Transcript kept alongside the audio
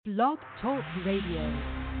Blog Talk Radio.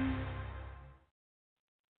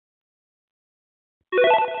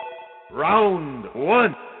 Round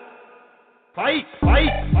one. Fight, fight,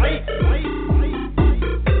 fight, fight, fight.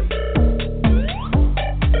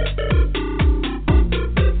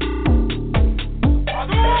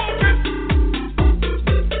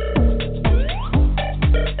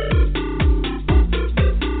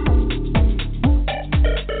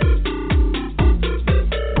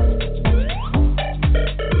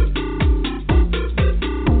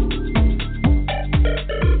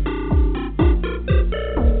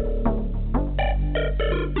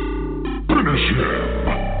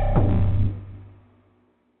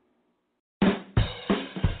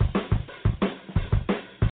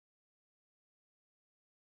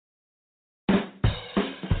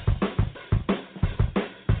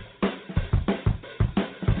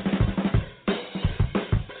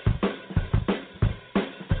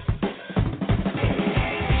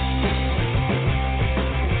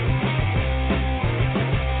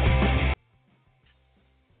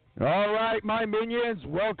 My minions,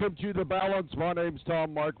 welcome to The Balance. My name's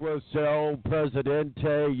Tom Marquis, El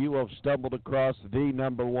Presidente. You have stumbled across the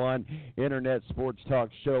number one internet sports talk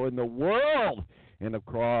show in the world and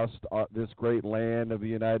across this great land of the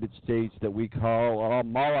United States that we call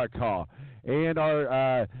America, and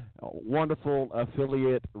our wonderful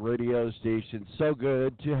affiliate radio station. So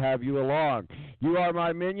good to have you along. You are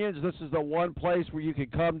my minions. This is the one place where you can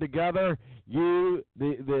come together. You,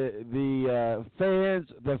 the fans,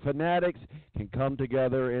 the fanatics, can come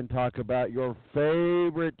together and talk about your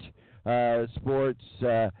favorite sports,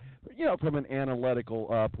 from an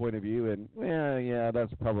analytical point of view. And, yeah,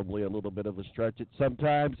 that's probably a little bit of a stretch at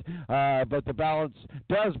sometimes. But The Balance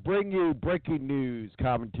does bring you breaking news,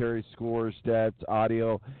 commentary, scores, stats,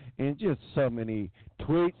 audio, and just so many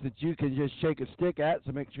tweets that you can just shake a stick at.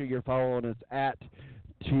 So make sure you're following us at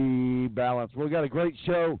T-Balance. We've got a great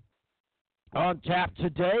show on tap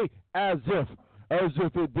today, as if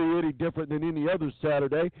it'd be any different than any other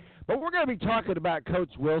Saturday. But we're going to be talking about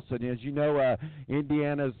Coach Wilson. As you know,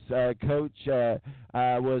 Indiana's coach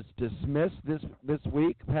was dismissed this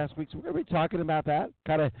week, past week. So we're going to be talking about that,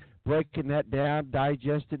 kind of breaking that down,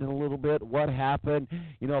 digesting it a little bit, what happened,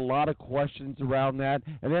 a lot of questions around that.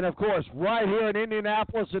 And then, of course, right here in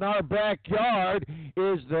Indianapolis in our backyard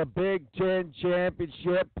is the Big Ten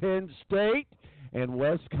Championship, Penn State and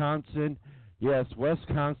Wisconsin. Yes,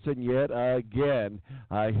 Wisconsin yet again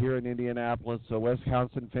here in Indianapolis. So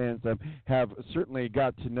Wisconsin fans have certainly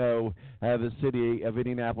got to know the city of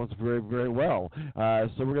Indianapolis very, very well.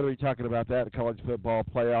 So we're going to be talking about that, college football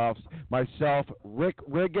playoffs. Myself, Rick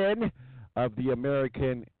Riggin of the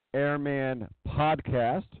American Airman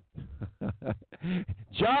Podcast.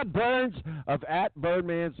 John Burns of at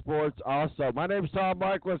Birdman Sports also. My name is Tom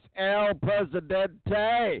Marquis, El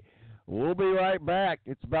Presidente. We'll be right back.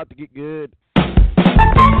 It's about to get good.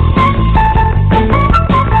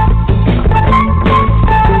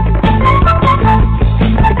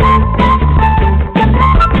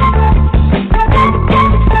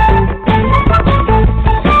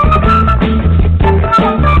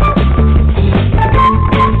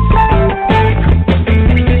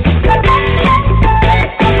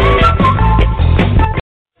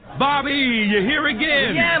 Bobby, you here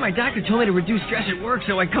again? Yeah, my doctor told me to reduce stress at work,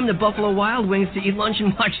 so I come to Buffalo Wild Wings to eat lunch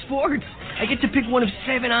and watch sports. I get to pick one of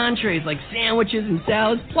 7 entrees, like sandwiches and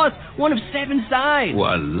salads, plus one of 7 sides. Well,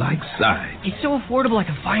 I like sides. It's so affordable I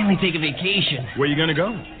can finally take a vacation. Where you gonna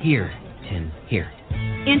go? Here, Tim, here.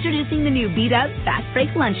 Introducing the new Beat-Up Fast Break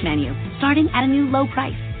Lunch Menu, starting at a new low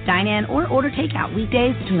price. Dine in or order takeout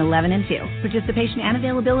weekdays between 11 and 2. Participation and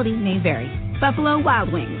availability may vary. Buffalo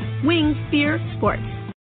Wild Wings. Wings, beer, sports.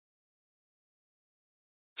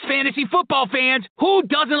 Fantasy football fans, who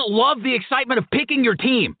doesn't love the excitement of picking your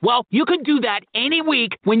team? Well, you can do that any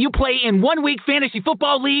week when you play in one-week fantasy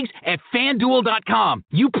football leagues at FanDuel.com.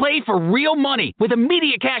 You play for real money with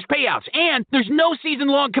immediate cash payouts, and there's no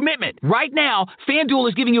season-long commitment. Right now, FanDuel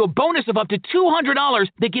is giving you a bonus of up to $200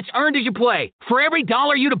 that gets earned as you play. For every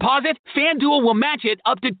dollar you deposit, FanDuel will match it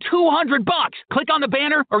up to $200. Click on the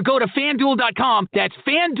banner or go to FanDuel.com. That's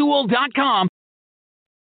FanDuel.com.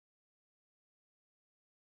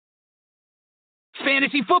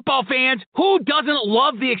 Fantasy football fans, who doesn't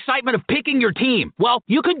love the excitement of picking your team? Well,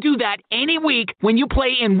 you can do that any week when you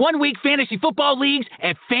play in one-week fantasy football leagues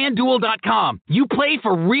at FanDuel.com. You play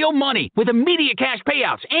for real money with immediate cash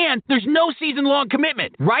payouts, and there's no season-long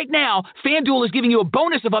commitment. Right now, FanDuel is giving you a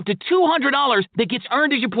bonus of up to $200 that gets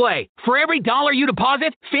earned as you play. For every dollar you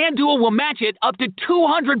deposit, FanDuel will match it up to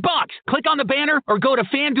 $200. Click on the banner or go to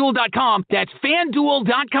FanDuel.com. That's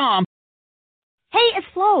FanDuel.com. Hey, it's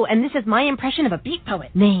Flo, and this is my impression of a beat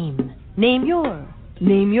poet. Name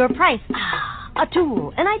your price. A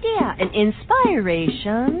tool, an idea, an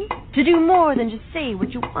inspiration to do more than just say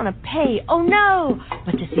what you want to pay. Oh no,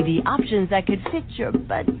 but to see the options that could fit your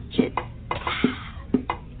budget.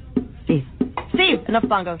 Steve, enough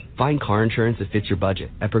bongos. Find car insurance that fits your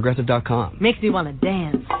budget at Progressive.com. Makes me want to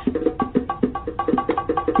dance.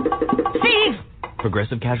 Steve!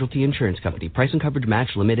 Progressive Casualty Insurance Company. Price and coverage match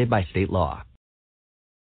limited by state law.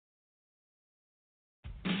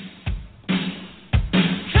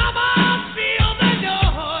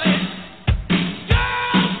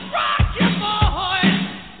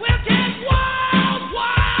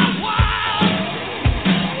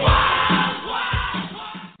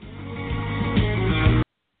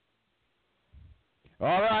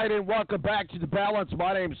 All right, and welcome back to The Balance.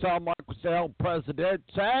 My name is Tom Marquisel,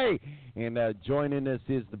 Presidente, and joining us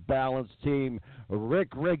is the Balance team, Rick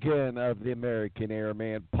Riggin of the American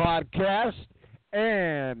Airman Podcast,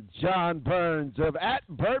 and John Burns of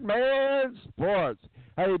 @Birdman Sports.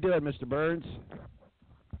 How you doing, Mr. Burns?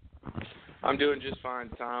 I'm doing just fine,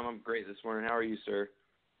 Tom. I'm great this morning. How are you, sir?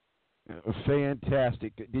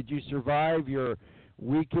 Fantastic. Did you survive your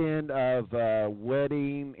weekend of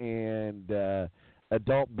wedding and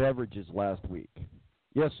adult beverages last week?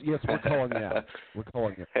 Yes, we're calling you out. We're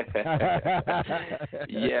calling you.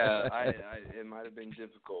 Yeah, it might have been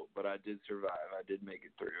difficult, but I did survive. I did make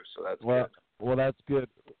it through, so that's good. Well, that's good.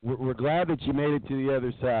 We're glad that you made it to the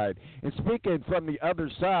other side. And speaking from the other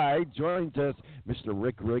side, joins us Mr.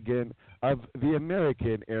 Rick Riggin of the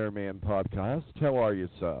American Airman Podcast. How are you,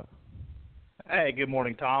 sir? Hey, good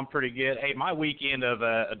morning, Tom. Pretty good. Hey, my weekend of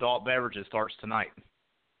adult beverages starts tonight.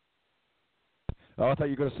 Oh, I thought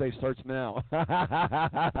you were going to say starts now.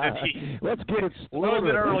 Let's get it started. A little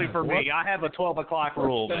bit early for me. I have a 12 o'clock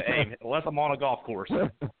rule, but hey, unless I'm on a golf course.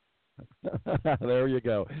 There you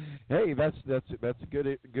go. Hey, that's a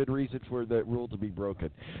good reason for the rule to be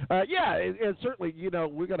broken. And certainly,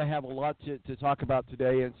 we're going to have a lot to talk about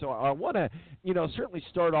today, and so I want to, certainly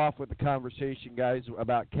start off with the conversation, guys,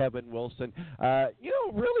 about Kevin Wilson.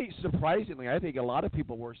 Really surprisingly, I think a lot of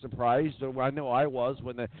people were surprised. I know I was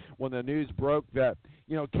when the news broke that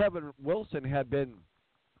Kevin Wilson had been.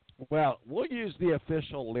 Well, we'll use the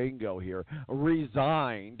official lingo here,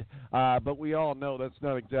 resigned, but we all know that's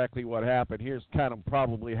not exactly what happened. Here's kind of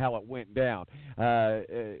probably how it went down.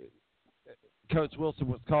 Coach Wilson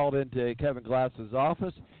was called into Kevin Glass's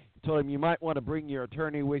office, told him you might want to bring your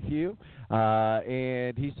attorney with you,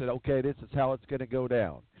 and he said, okay, this is how it's going to go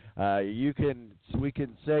down. We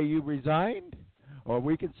can say you resigned, or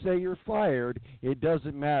we can say you're fired. It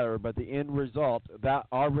doesn't matter, but the end result, that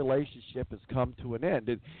our relationship has come to an end.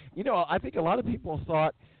 And, I think a lot of people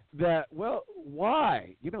thought that, well,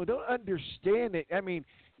 why? Don't understand it. I mean,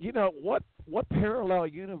 what parallel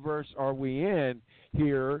universe are we in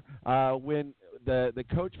here when the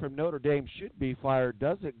coach from Notre Dame should be fired,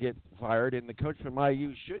 doesn't get fired, and the coach from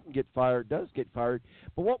IU shouldn't get fired, does get fired.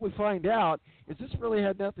 But what we find out is this really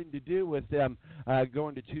had nothing to do with them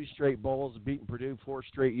going to 2 straight bowls, beating Purdue 4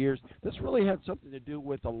 straight years. This really had something to do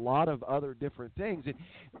with a lot of other different things. And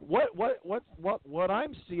what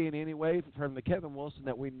I'm seeing anyway from the Kevin Wilson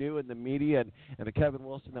that we knew in the media and the Kevin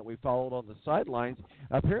Wilson that we followed on the sidelines,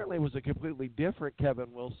 apparently was a completely different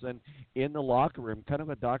Kevin Wilson in the locker room, kind of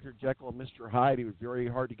a Dr. Jekyll and Mr. Hyde. He was very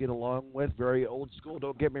hard to get along with, very old school.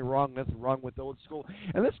 Don't get me wrong, nothing wrong with old school.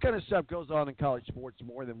 And this kind of stuff goes on in college sports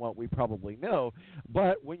more than what we probably know.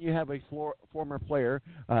 But when you have a former player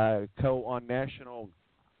on national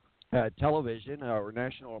television or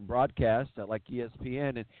national broadcast like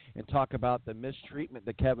ESPN and talk about the mistreatment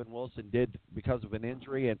that Kevin Wilson did because of an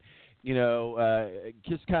injury, and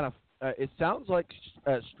just kind of it sounds like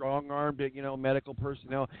strong-armed, medical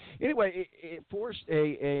personnel. Anyway, it forced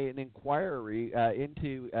an inquiry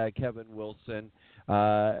into Kevin Wilson,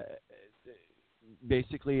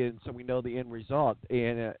 basically, and so we know the end result.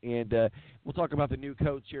 And we'll talk about the new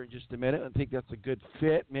coach here in just a minute. I think that's a good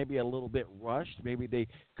fit, maybe a little bit rushed. Maybe they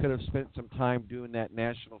could have spent some time doing that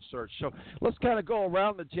national search. So let's kind of go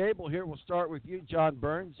around the table here. We'll start with you, John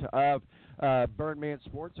Burns of Birdman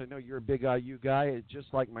Sports. I know you're a big IU guy, just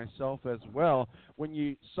like myself as well. When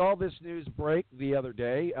you saw this news break the other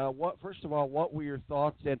day, first of all, what were your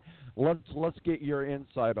thoughts? And let's get your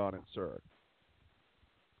insight on it, sir.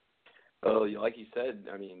 Oh, like you said,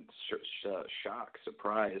 I mean, shock,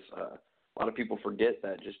 surprise. A lot of people forget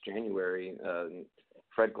that just January,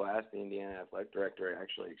 Fred Glass, the Indiana athletic director,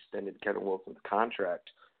 actually extended Kevin Wilson's contract.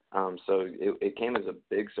 So it came as a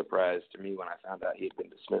big surprise to me when I found out he had been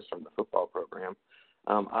dismissed from the football program.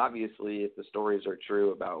 Obviously, if the stories are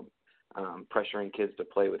true about pressuring kids to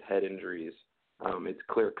play with head injuries, it's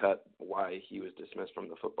clear cut why he was dismissed from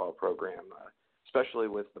the football program, especially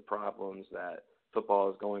with the problems that football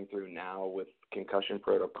is going through now with concussion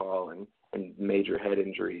protocol and major head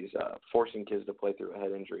injuries. Forcing kids to play through a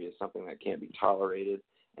head injury is something that can't be tolerated.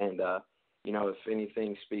 And, if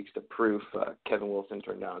anything speaks to proof, Kevin Wilson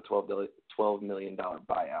turned down a $12 million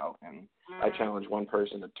buyout. And I challenge one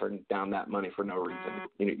person to turn down that money for no reason.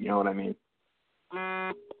 You know what I mean?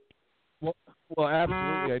 Well,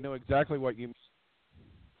 absolutely. I know exactly what you mean.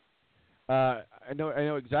 I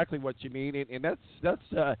know exactly what you mean, and that's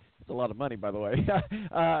a lot of money, by the way,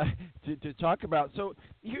 to talk about. So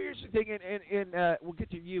here's the thing, and we'll get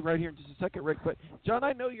to you right here in just a second, Rick. But John,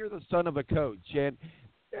 I know you're the son of a coach, and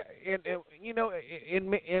in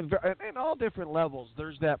all different levels,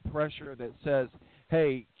 there's that pressure that says,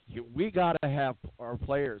 hey, we got to have our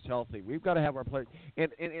players healthy. We've got to have our players,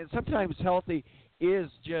 and sometimes healthy is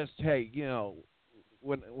just, hey,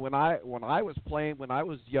 when I was playing, when I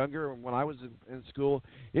was younger, and when I was in school,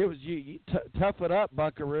 it was you tough it up,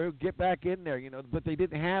 buckaroo, get back in there, But they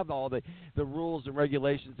didn't have all the rules and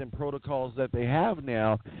regulations and protocols that they have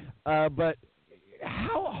now. But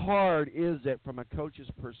how hard is it from a coach's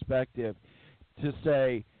perspective to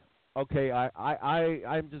say, okay,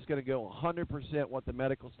 I'm just going to go 100% what the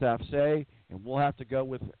medical staff say, and we'll have to go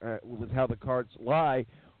with how the cards lie?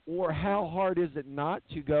 Or how hard is it not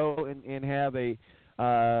to go and have a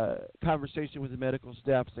conversation with the medical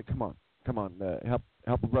staff? Say, come on,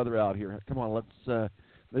 help a brother out here. Come on, let's.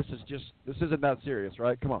 This isn't that serious,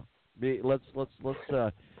 right? Come on, let's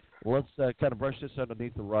kind of brush this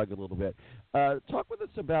underneath the rug a little bit. Talk with us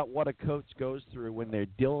about what a coach goes through when they're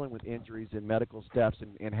dealing with injuries and medical staffs,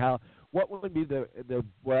 and what would be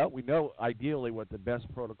well, we know ideally what the best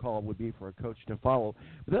protocol would be for a coach to follow,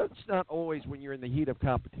 but that's not always when you're in the heat of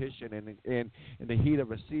competition and in the heat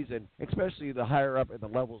of a season, especially the higher up in the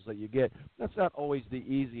levels that you get. That's not always the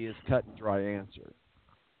easiest cut and dry answer.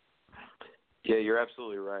 Yeah, you're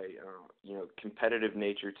absolutely right. Competitive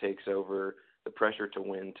nature takes over. The pressure to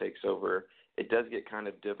win takes over. It does get kind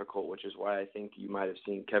of difficult, which is why I think you might have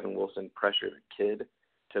seen Kevin Wilson pressure the kid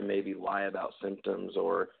to maybe lie about symptoms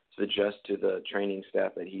or suggest to the training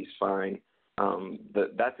staff that he's fine.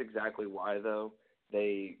 That's exactly why, though,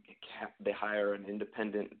 they hire an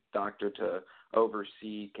independent doctor to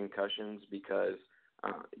oversee concussions, because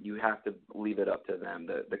you have to leave it up to them.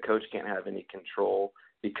 The coach can't have any control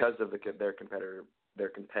because of their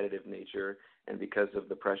competitive nature and because of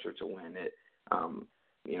the pressure to win.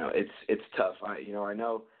 It's tough. I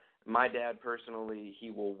know my dad personally,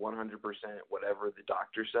 he will 100% whatever the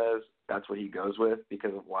doctor says, that's what he goes with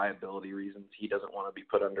because of liability reasons. He doesn't want to be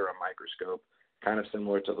put under a microscope, kind of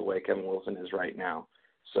similar to the way Kevin Wilson is right now.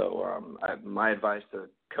 So my advice to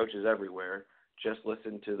coaches everywhere, just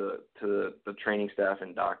listen to the training staff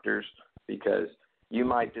and doctors, because you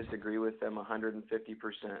might disagree with them 150%,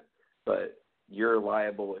 but you're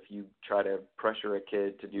liable if you try to pressure a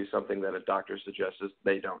kid to do something that a doctor suggests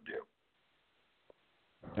they don't do.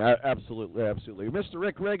 Absolutely. Mr.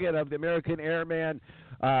 Rick Riggin of the American Airman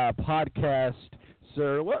podcast,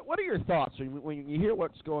 sir, what are your thoughts when you hear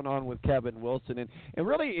what's going on with Kevin Wilson? And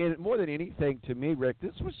really, more than anything to me, Rick,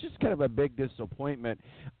 this was just kind of a big disappointment.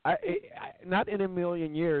 Not in a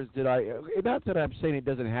million years did not that I'm saying it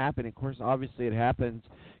doesn't happen. Of course, obviously it happens,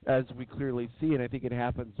 as we clearly see, and I think it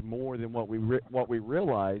happens more than what we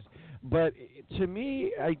realize. But to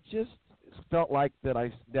me, I just felt like that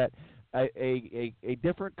a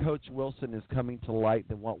different Coach Wilson is coming to light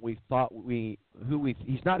than what we thought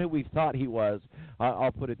he's not who we thought he was.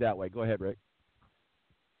 I'll put it that way. Go ahead, Rick.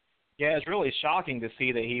 Yeah, it's really shocking to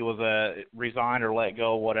see that he was resigned or let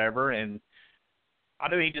go, whatever. And I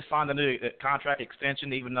knew he just signed a new contract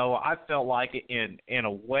extension, even though I felt like in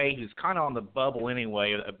a way he was kind of on the bubble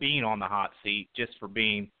anyway, of being on the hot seat just for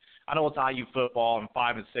being. I know it's IU football and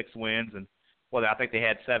 5 and 6 wins, and I think they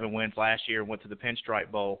had 7 wins last year and went to the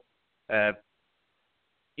Pinstripe Bowl.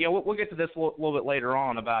 We'll get to this a little bit later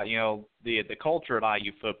on about the culture at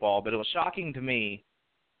IU football, but it was shocking to me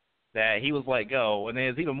that he was let go, and it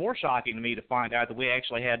was even more shocking to me to find out that we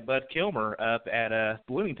actually had Bud Kilmer up at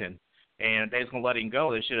Bloomington, and they was going to let him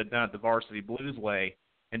go. They should have done it the Varsity Blues way,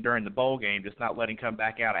 and during the bowl game, just not let him come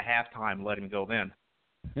back out at halftime and let him go then.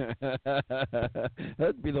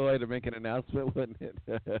 That'd be the way to make an announcement, wouldn't it?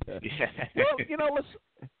 Yeah.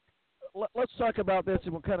 Well, let's talk about this,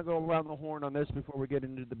 and we'll kind of go around the horn on this before we get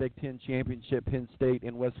into the Big Ten Championship. Penn State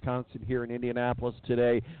and Wisconsin here in Indianapolis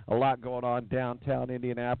today. A lot going on downtown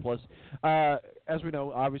Indianapolis. As we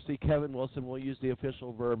know, obviously Kevin Wilson, will use the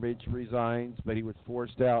official verbiage, resigns, but he was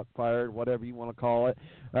forced out, fired, whatever you want to call it.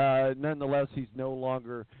 Nonetheless, he's no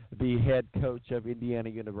longer the head coach of Indiana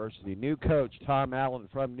University. New coach, Tom Allen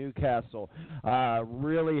from Newcastle,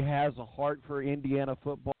 really has a heart for Indiana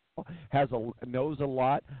football. Knows a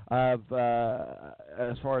lot of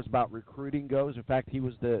as far as about recruiting goes. In fact, he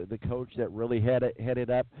was the coach that really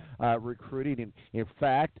headed up recruiting. And in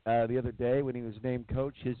fact, the other day when he was named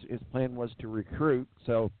coach, his plan was to recruit.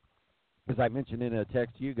 So, as I mentioned in a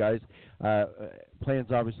text to you guys,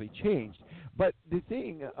 plans obviously changed. But the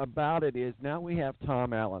thing about it is now we have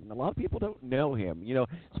Tom Allen. A lot of people don't know him.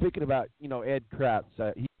 Speaking about, Ed Kratz,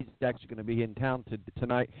 he's actually going to be in town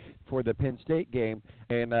tonight for the Penn State game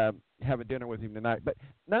and have a dinner with him tonight. But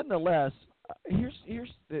nonetheless, here's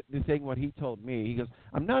the thing, what he told me. He goes,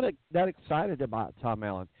 I'm not that excited about Tom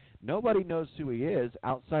Allen. Nobody knows who he is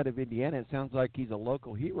outside of Indiana. It sounds like he's a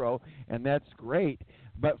local hero, and that's great.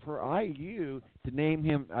 But for IU to name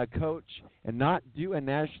him a coach and not do a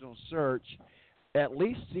national search, at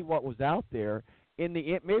least see what was out there.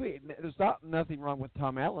 Maybe there's nothing wrong with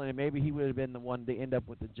Tom Allen, and maybe he would have been the one to end up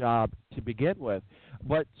with the job to begin with.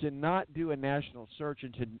 But to not do a national search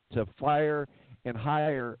and to fire and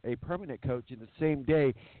hire a permanent coach in the same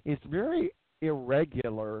day is very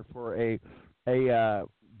irregular for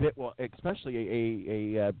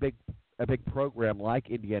especially a big program like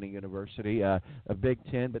Indiana University, a Big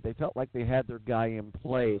Ten. But they felt like they had their guy in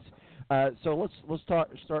place. So let's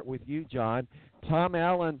start with you, John. Tom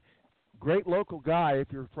Allen, great local guy if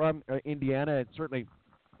you're from Indiana, and certainly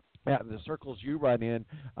the circles you run in,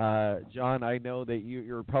 John, I know that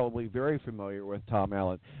you're probably very familiar with Tom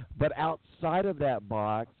Allen. But outside of that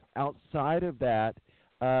box, outside of that,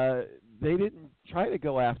 they didn't try to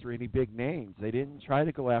go after any big names. They didn't try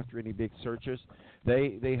to go after any big searches.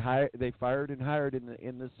 They fired and hired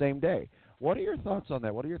in the same day. What are your thoughts on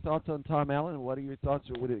that? What are your thoughts on Tom Allen? What are your thoughts?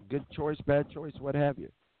 Was it good choice, bad choice, what have you?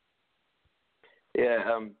 Yeah,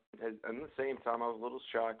 I'm the same, Tom. I was a little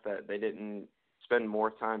shocked that they didn't spend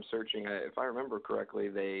more time searching. If I remember correctly,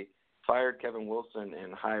 they fired Kevin Wilson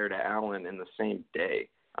and hired Allen in the same day.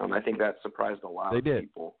 I think that surprised a lot of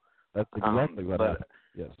people. That's exactly what happened.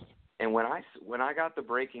 Yes. And when I got the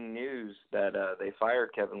breaking news that they fired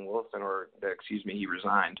Kevin Wilson, he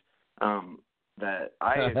resigned, that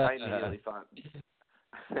I immediately thought.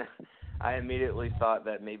 I immediately thought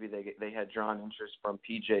that maybe they had drawn interest from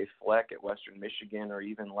P.J. Fleck at Western Michigan or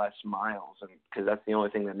even Les Miles, and because that's the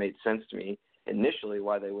only thing that made sense to me initially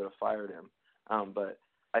why they would have fired him. But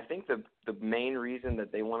I think the main reason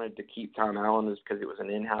that they wanted to keep Tom Allen is because it was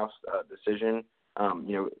an in-house decision.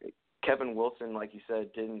 Kevin Wilson, like you said,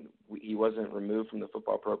 he wasn't removed from the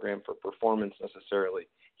football program for performance necessarily.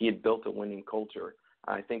 He had built a winning culture.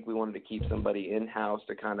 I think we wanted to keep somebody in-house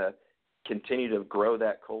to kind of continue to grow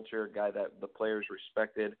that culture, a guy that the players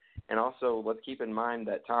respected. And also, let's keep in mind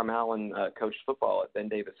that Tom Allen coached football at Ben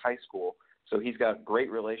Davis High School, so he's got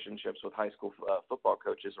great relationships with high school football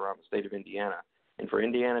coaches around the state of Indiana. And for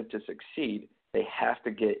Indiana to succeed, they have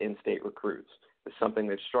to get in-state recruits. It's something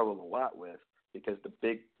they've struggled a lot with because the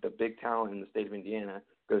big talent in the state of Indiana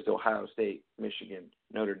goes to Ohio State, Michigan,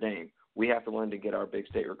 Notre Dame. We have to learn to get our big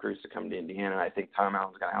state recruits to come to Indiana, and I think Tom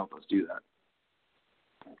Allen's going to help us do that.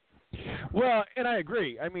 Well, and I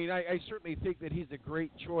agree. I mean, I certainly think that he's a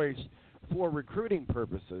great choice for recruiting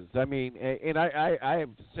purposes. I mean, and I have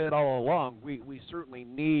said all along, we certainly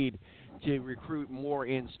need to recruit more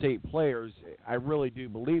in-state players. I really do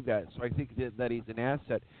believe that. So I think that he's an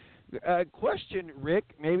asset. Question, Rick,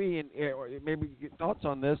 maybe your thoughts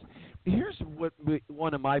on this. Here's what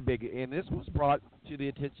one of my big, and this was brought to the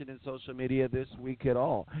attention in social media this week at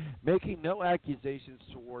all, making no accusations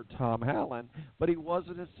toward Tom Allen, but he was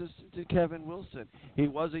an assistant to Kevin Wilson. He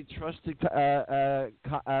was a trusted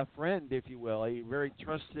friend, if you will, a very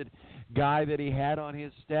trusted guy that he had on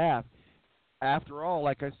his staff. After all,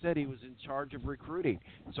 like I said, he was in charge of recruiting.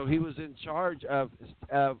 So he was in charge of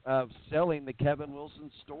selling the Kevin Wilson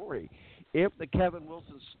story. If the Kevin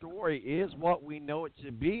Wilson story is what we know it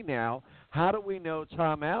to be now, how do we know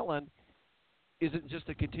Tom Allen isn't just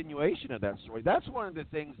a continuation of that story? That's one of the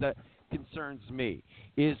things that concerns me.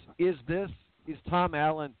 Is Tom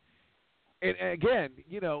Allen? And again,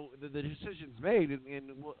 the decision's made,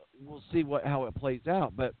 and we'll see how it plays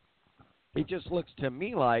out. But it just looks to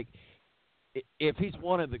me like, if he's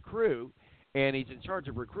one of the crew and he's in charge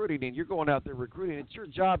of recruiting and you're going out there recruiting, it's your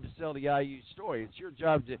job to sell the IU story. It's your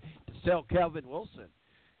job to sell Calvin Wilson.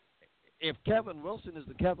 if Kevin Wilson is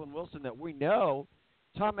the Kevin Wilson that we know,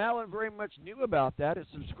 Tom Allen very much knew about that and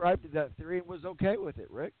subscribed to that theory and was okay with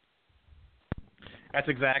it, Rick. That's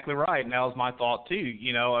exactly right, and that was my thought too.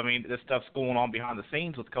 You know, I mean, this stuff's going on behind the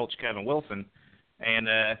scenes with Coach Kevin Wilson, and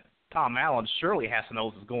Tom Allen surely has to know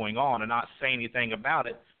what's going on and not say anything about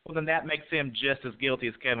it. Well, then that makes him just as guilty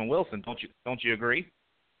as Kevin Wilson. Don't you agree?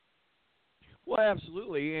 Well,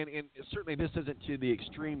 absolutely, and certainly this isn't to the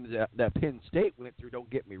extreme that Penn State went through. Don't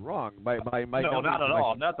get me wrong. No, not at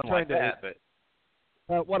all. Nothing like that.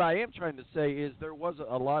 But what I am trying to say is there was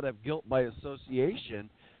a lot of guilt by association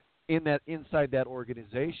inside that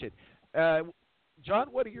organization. John,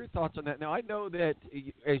 what are your thoughts on that? Now, I know that,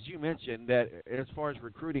 as you mentioned, that as far as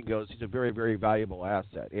recruiting goes, he's a very, very valuable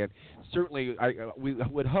asset. And certainly we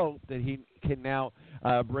would hope that he can now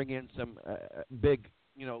bring in some big,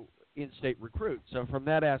 in-state recruits. So from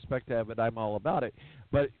that aspect of it, I'm all about it.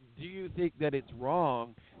 But do you think that it's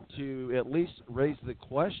wrong to at least raise the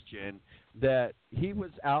question that he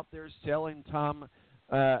was out there selling Kevin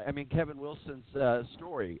Wilson's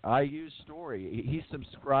story, IU's story? He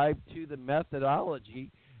subscribed to the methodology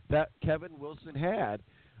that Kevin Wilson had.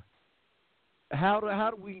 How do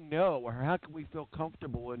we know, or how can we feel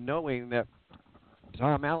comfortable in knowing that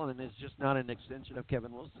Tom Allen is just not an extension of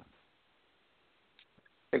Kevin Wilson?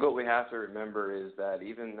 I think what we have to remember is that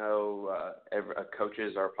even though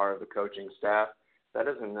coaches are part of the coaching staff, that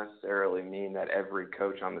doesn't necessarily mean that every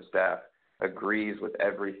coach on the staff agrees with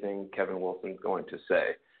everything Kevin Wilson's going to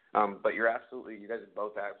say. But you guys are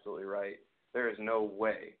both absolutely right. There is no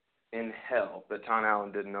way in hell that Tom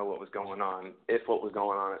Allen didn't know what was going on, if what was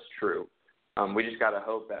going on is true. We just got to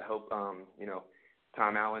hope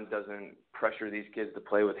Tom Allen doesn't pressure these kids to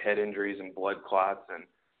play with head injuries and blood clots, and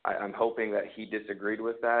I'm hoping that he disagreed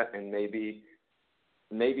with that, and maybe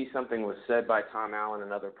something was said by Tom Allen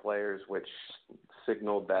and other players which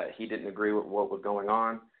signaled that he didn't agree with what was going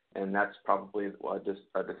on, and that's probably just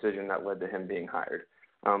a decision that led to him being hired.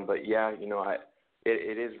 But yeah,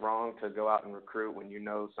 it is wrong to go out and recruit when you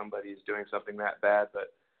know somebody's doing something that bad,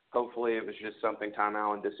 but hopefully it was just something Tom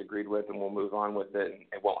Allen disagreed with, and we'll move on with it, and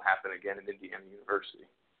it won't happen again at Indiana University.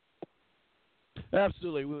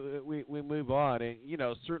 Absolutely, we move on, and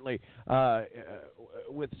certainly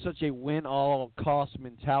with such a win-all-cost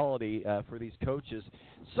mentality for these coaches,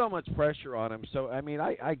 so much pressure on them. So I mean,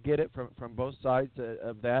 I get it from both sides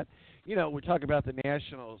of that. We're talking about the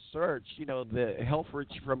national search. The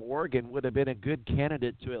Helfrich from Oregon would have been a good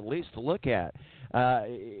candidate to at least look at.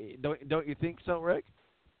 Don't you think so, Rick?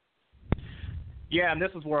 Yeah, and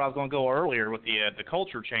this is where I was going to go earlier with the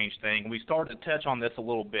culture change thing. We started to touch on this a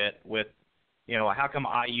little bit with, how come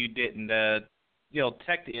IU didn't, test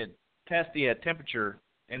the temperature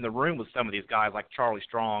in the room with some of these guys like Charlie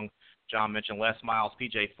Strong, John mentioned Les Miles,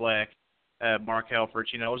 PJ Fleck, Mark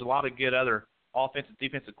Helfrich. There's a lot of good other offensive,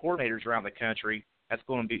 defensive coordinators around the country that's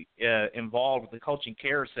going to be involved with the coaching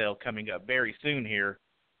carousel coming up very soon here.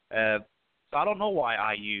 So I don't know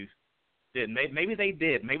why IU didn't. Maybe they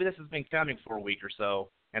did. Maybe this has been coming for a week or so,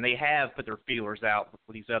 and they have put their feelers out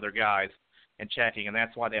with these other guys and checking, and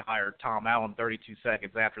that's why they hired Tom Allen 32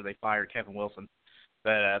 seconds after they fired Kevin Wilson.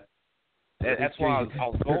 But that's why I was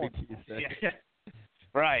going. Yeah,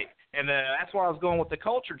 right, and that's why I was going with the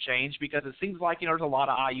culture change, because it seems like there's a lot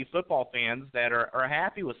of IU football fans that are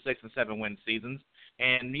happy with 6 and 7 win seasons.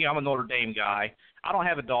 And I'm a Notre Dame guy. I don't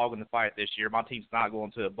have a dog in the fight this year. My team's not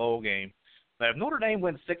going to a bowl game. But if Notre Dame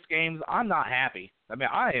wins 6 games, I'm not happy. I mean,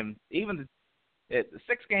 I am even. 6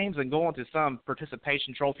 games and going to some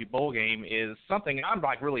participation trophy bowl game is something I'm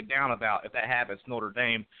really down about if that happens to Notre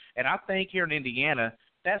Dame. And I think here in Indiana,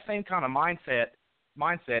 that same kind of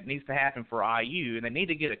mindset needs to happen for IU, and they need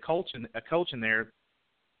to get a coach in there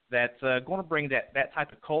that's going to bring that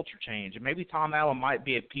type of culture change. And maybe Tom Allen might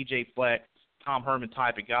be a PJ Fleck, Tom Herman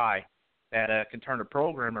type of guy that can turn the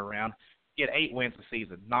program around, get 8 wins a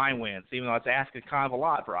season, 9 wins, even though it's asking kind of a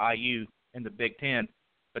lot for IU in the Big Ten.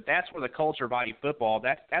 But that's where the culture of IU football,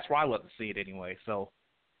 that's where I love to see it anyway. So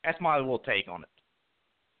that's my little take on it.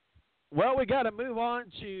 Well, we got to move on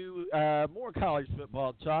to more college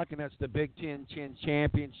football talk, and that's the Big Ten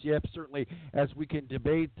Championship. Certainly, as we can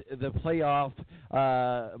debate the playoff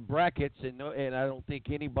brackets, and I don't think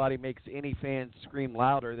anybody makes any fans scream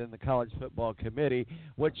louder than the College Football Committee,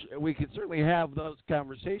 which we can certainly have those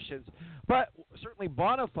conversations. But certainly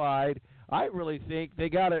bona fide, I really think they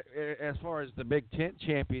got it as far as the Big Ten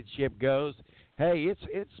Championship goes. Hey,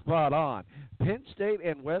 it's spot on. Penn State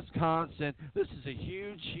and Wisconsin, this is a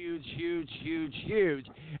huge,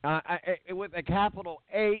 with a capital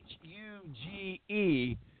Huge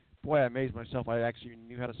Boy, I amazed myself. I actually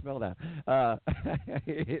knew how to smell that.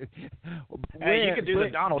 Hey, you could do the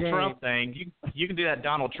Donald Trump thing. You can do that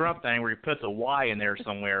Donald Trump thing where he puts a Y in there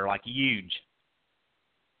somewhere, like huge.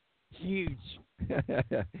 Huge.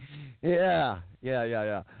 Yeah.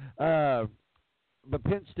 But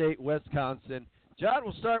Penn State, Wisconsin. John,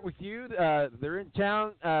 we'll start with you. They're in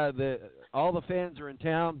town. All the fans are in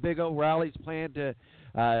town. Big old rallies planned to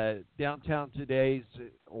downtown today.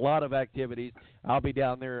 A lot of activities. I'll be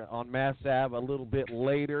down there on Mass Ave a little bit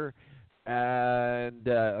later. And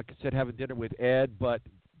like I said, having dinner with Ed. But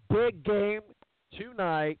big game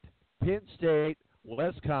tonight, Penn State,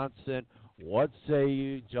 Wisconsin. What say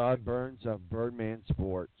you, John Burns of Birdman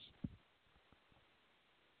Sports?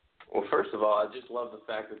 Well, first of all, I just love the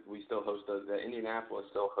fact that we still host that Indianapolis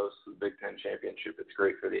still hosts the Big Ten Championship. It's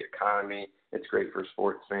great for the economy. It's great for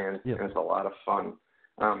sports fans, and it's a lot of fun.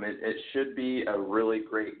 It should be a really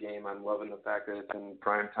great game. I'm loving the fact that it's in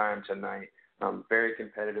prime time tonight. Very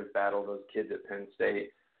competitive battle. Those kids at Penn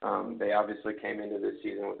State, they obviously came into this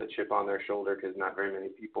season with a chip on their shoulder because not very many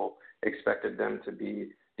people expected them to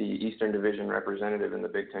be the Eastern Division representative in the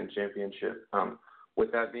Big Ten Championship.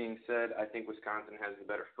 With that being said, I think Wisconsin has the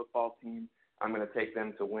better football team. I'm going to take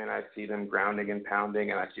them to win. I see them grounding and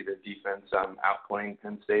pounding, and I see the defense outplaying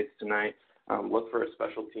Penn State tonight. Look for a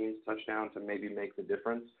special teams touchdown to maybe make the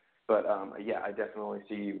difference. But, I definitely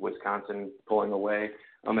see Wisconsin pulling away.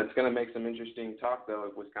 It's going to make some interesting talk, though,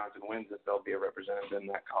 if Wisconsin wins, if they'll be a representative in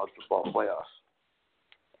that college football playoff.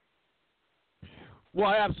 Well,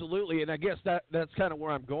 absolutely, and I guess that's kind of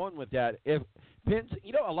where I'm going with that. If Penn,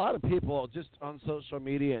 a lot of people just on social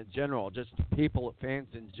media in general, just people, fans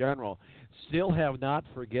in general, still have not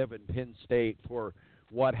forgiven Penn State for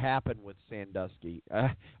what happened with Sandusky.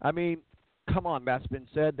 I mean, come on, that's been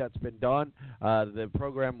said, that's been done. The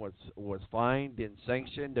program was fined and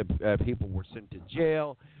sanctioned. People were sent to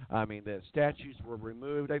jail. I mean, the statues were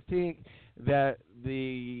removed. I think that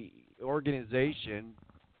the organization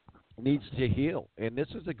needs to heal, and this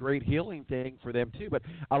is a great healing thing for them too. But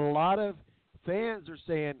a lot of fans are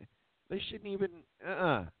saying they shouldn't even.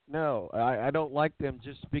 No, I don't like them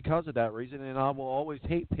just because of that reason, and I will always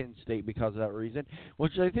hate Penn State because of that reason,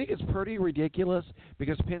 which I think is pretty ridiculous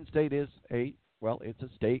because Penn State is it's a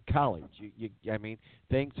state college. I mean,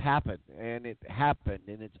 things happen, and it happened,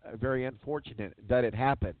 and it's very unfortunate that it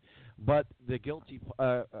happened. But the guilty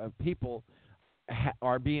people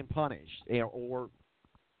are being punished, or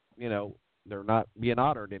they're not being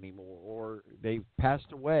honored anymore, or they've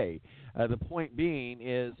passed away. The point being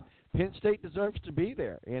is Penn State deserves to be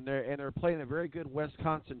there, and they're playing a very good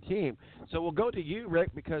Wisconsin team. So we'll go to you,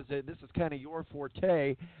 Rick, because this is kind of your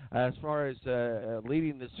forte as far as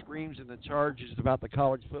leading the screams and the charges about the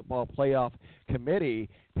College Football Playoff Committee.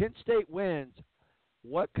 Penn State wins.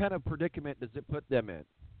 What kind of predicament does it put them in?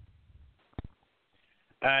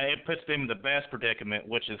 It puts them in the best predicament,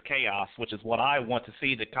 which is chaos, which is what I want to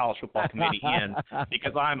see the College Football Committee in,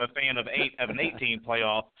 because I'm a fan of an 8-team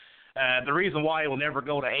playoff. The reason why it will never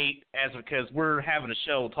go to 8 is because we're having a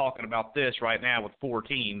show talking about this right now with 4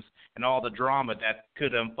 teams and all the drama that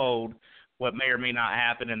could unfold, what may or may not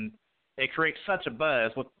happen, and it creates such a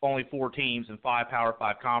buzz with only 4 teams and 5 Power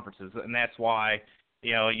 5 conferences, and that's why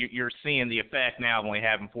you're seeing the effect now of only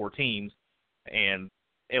having 4 teams, and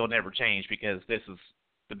it will never change because this is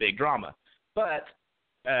the big drama. But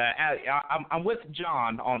I'm with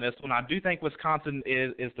John on this one. I do think Wisconsin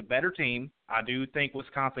is the better team. I do think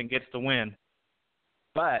Wisconsin gets the win.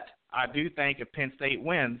 But I do think if Penn State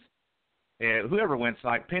wins, whoever wins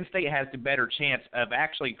tonight, Penn State has the better chance of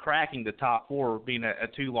actually cracking the top 4 being a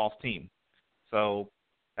 2-loss team. So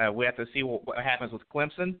we have to see what happens with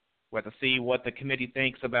Clemson. We have to see what the committee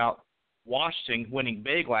thinks about Washington winning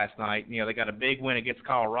big last night. They got a big win against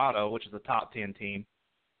Colorado, which is a top 10 team.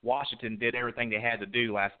 Washington did everything they had to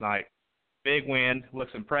do last night. Big win,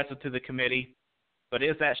 looks impressive to the committee, but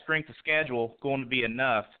is that strength of schedule going to be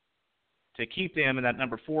enough to keep them in that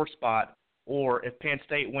number 4 spot? Or if Penn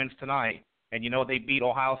State wins tonight, and they beat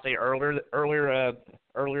Ohio State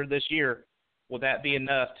earlier this year, will that be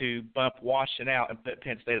enough to bump Washington out and put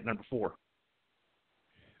Penn State at number 4?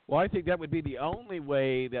 Well, I think that would be the only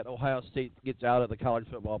way that Ohio State gets out of the college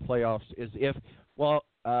football playoffs is if,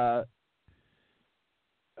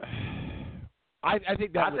 I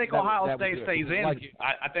think Ohio State stays in.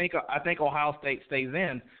 I think Ohio State stays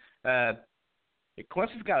in.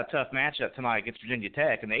 Clemson's got a tough matchup tonight against Virginia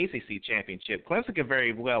Tech in the ACC championship. Clemson could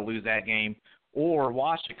very well lose that game, or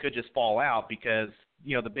Washington could just fall out because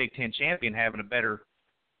the Big Ten champion having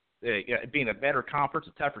being a better conference,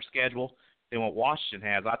 a tougher schedule than what Washington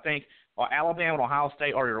has. I think Alabama and Ohio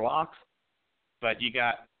State are your locks, but you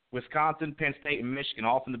got Wisconsin, Penn State, and Michigan,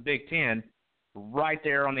 all from the Big Ten, right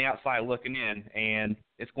there on the outside looking in. And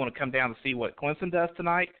it's going to come down to see what Clemson does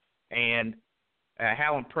tonight and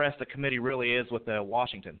how impressed the committee really is with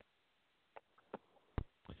Washington.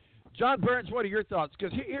 John Burns, what are your thoughts?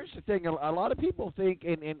 Because here's the thing. A lot of people think,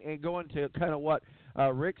 and going to kind of what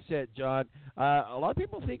Rick said, John, a lot of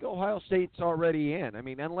people think Ohio State's already in. I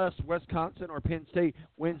mean, unless Wisconsin or Penn State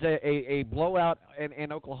wins a blowout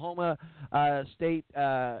and Oklahoma State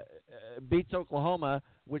beats Oklahoma,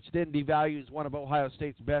 which then devalues one of Ohio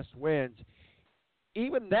State's best wins,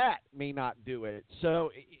 even that may not do it. So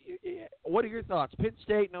what are your thoughts? Penn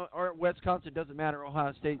State or Wisconsin, doesn't matter.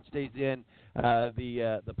 Ohio State stays in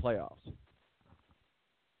the playoffs.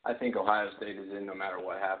 I think Ohio State is in no matter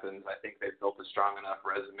what happens. I think they've built a strong enough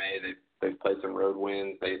resume. They've played some road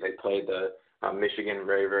wins. They played the Michigan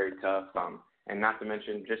very, very tough. And not to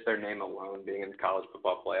mention just their name alone being in the college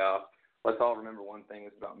football playoff. Let's all remember one thing.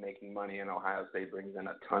 It's about making money, and Ohio State brings in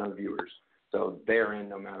a ton of viewers. So they're in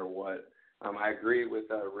no matter what. I agree with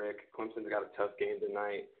Rick. Clemson's got a tough game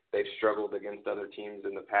tonight. They've struggled against other teams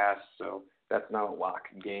in the past, so that's not a lock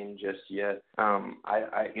game just yet.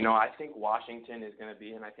 I think Washington is going to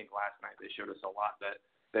be in. I think last night they showed us a lot that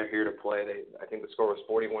they're here to play. I think the score was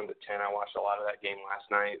 41-10. I watched a lot of that game last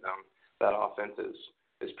night. That offense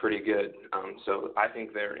is pretty good. So I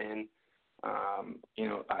think they're in.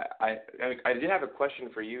 I did have a question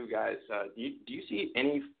for you guys. Do you see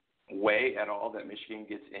any way at all that Michigan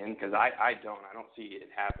gets in? Because I don't see it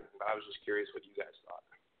happening, but I was just curious what you guys thought.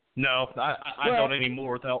 No, I don't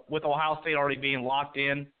anymore. With Ohio State already being locked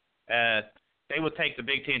in, they would take the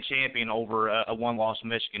Big Ten champion over a one-loss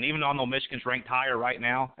Michigan. Even though I know Michigan's ranked higher right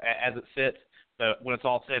now as it sits, when it's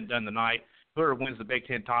all said and done tonight, whoever wins the Big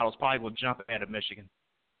Ten titles probably will jump ahead of Michigan.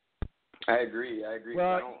 I agree.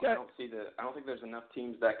 Well, I don't think there's enough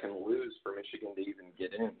teams that can lose for Michigan to even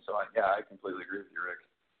get in. So I completely agree with you, Rick.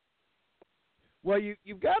 Well,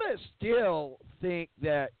 you've got to still think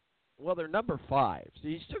that, well, they're number 5. So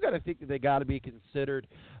you still got to think that they got to be considered.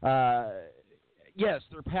 Yes,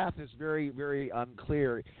 their path is very, very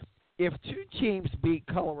unclear. If 2 teams beat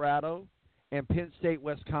Colorado and Penn State,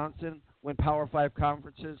 Wisconsin win Power 5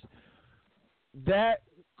 conferences, that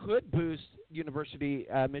could boost University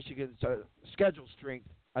Michigan's schedule strength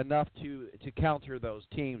enough to counter those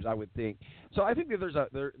teams, I would think. So I think that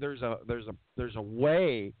there's a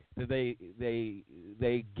way that they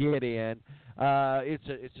get in. It's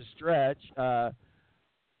a stretch.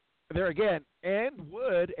 There again, and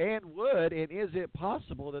is it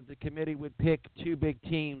possible that the committee would pick 2 Big Ten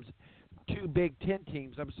teams,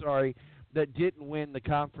 that didn't win the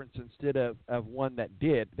conference instead of one that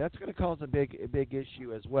did? That's going to cause a big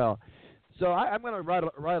issue as well. So I'm going to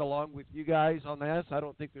ride along with you guys on this. I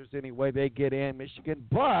don't think there's any way they get in, Michigan,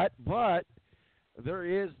 but there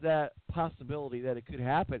is that possibility that it could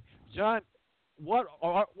happen. John, what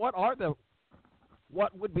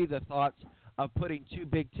would be the thoughts of putting 2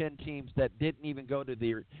 Big Ten teams that didn't even go to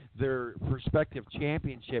their respective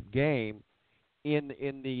championship game in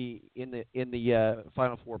the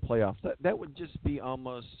Final Four playoffs? That would just be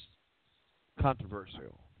almost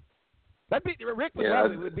controversial. Rick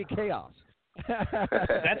would would be chaos.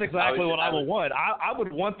 That's exactly what I would want. I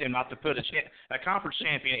would want them not to put a conference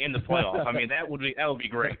champion in the playoffs. I mean, that would be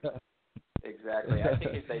great. Exactly. I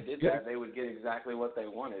think if they did that, they would get exactly what they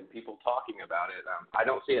wanted, people talking about it. I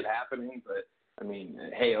don't see it happening, but, I mean,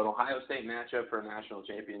 hey, an Ohio State matchup for a national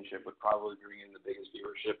championship would probably bring in the biggest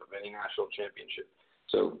viewership of any national championship.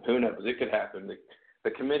 So who knows? It could happen.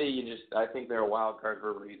 The committee, I think they're a wild card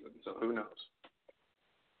for a reason, so who knows?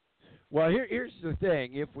 Well, here's the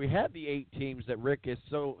thing: if we had the 8 teams that Rick is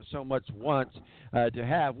so much wants to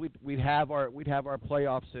have, we'd have our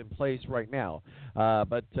playoffs in place right now.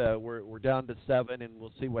 But we're down to 7, and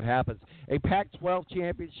we'll see what happens. A Pac-12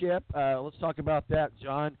 championship. Let's talk about that,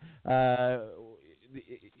 John.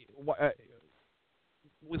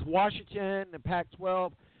 With Washington and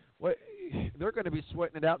Pac-12, they're going to be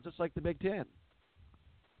sweating it out just like the Big Ten.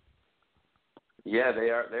 Yeah, they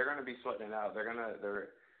are. They're going to be sweating it out.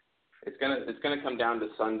 It's gonna come down to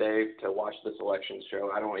Sunday to watch the selection show.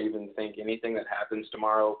 I don't even think anything that happens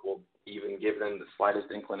tomorrow will even give them the slightest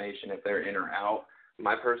inclination if they're in or out.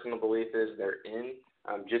 My personal belief is they're in,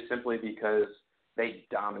 just simply because they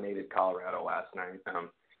dominated Colorado last night.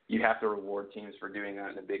 You have to reward teams for doing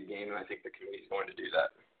that in a big game, and I think the committee's going to do that.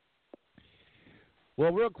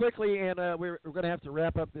 Well, real quickly, and we're going to have to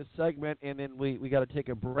wrap up this segment, and then we got to take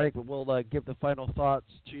a break, but we'll give the final thoughts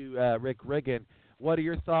to Rick Riggin. What are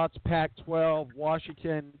your thoughts, Pac-12,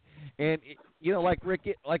 Washington, and like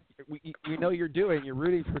Rick, like we know you're doing. You're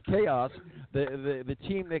rooting for chaos. The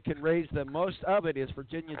team that can raise the most of it is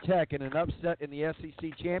Virginia Tech, and an upset in the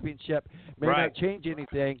SEC championship may not change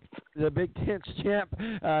anything. The Big Ten champ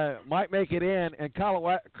might make it in, and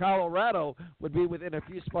Colorado would be within a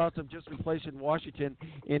few spots of just replacing Washington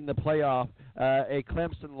in the playoff. A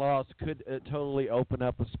Clemson loss could totally open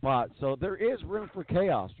up a spot. So there is room for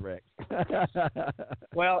chaos, Rick.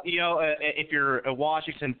 Well, if you're a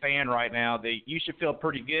Washington fan right now, you should feel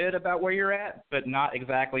pretty good about where you're at, but not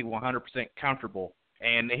exactly 100% comfortable.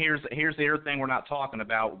 And here's the other thing we're not talking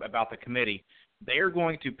about the committee. They're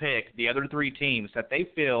going to pick the other three teams that they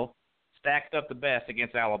feel stacked up the best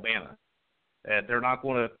against Alabama. They're not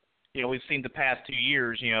going to, we've seen the past 2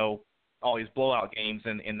 years, all these blowout games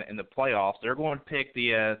in the playoffs. They're going to pick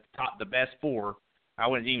the best four. I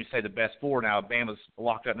wouldn't even say the best four now. Alabama's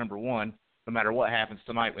locked up number one, no matter what happens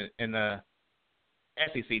tonight in the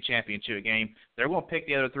SEC championship game. They're going to pick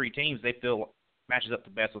the other three teams they feel matches up the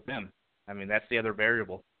best with them. I mean, that's the other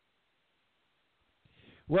variable.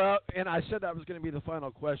 Well, and I said that was going to be the final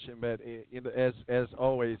question, but as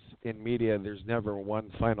always in media, there's never one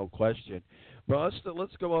final question. But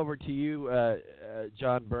let's go over to you,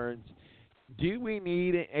 John Burns. Do we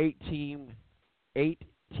need an eight-team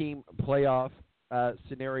playoff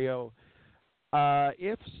scenario?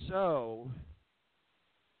 If so,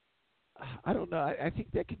 I don't know. I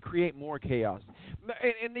think that could create more chaos.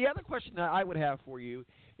 And the other question that I would have for you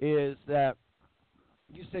is that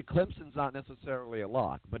you said Clemson's not necessarily a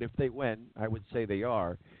lock, but if they win, I would say they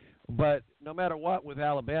are. But no matter what, with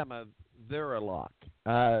Alabama, they're a lock.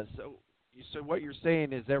 So what you're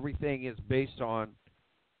saying is everything is based on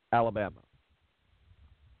Alabama.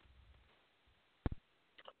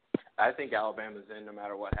 I think Alabama's in no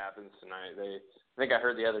matter what happens tonight. I think I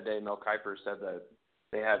heard the other day Mel Kiper said that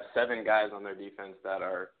they have 7 guys on their defense that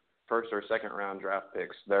are first or second round draft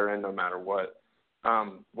picks. They're in no matter what.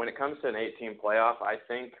 When it comes to an 8-team playoff, I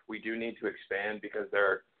think we do need to expand because there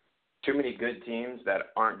are too many good teams that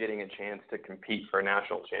aren't getting a chance to compete for a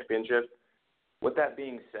national championship. With that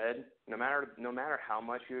being said, no matter how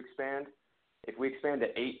much you expand, if we expand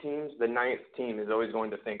to 8 teams, the 9th team is always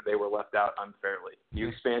going to think they were left out unfairly. You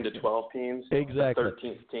expand to 12 teams, exactly. The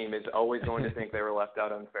 13th team is always going to think they were left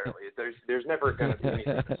out unfairly. There's never going to be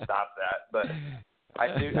anything to stop that. But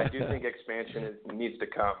I do think expansion needs to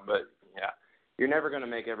come. But yeah, you're never going to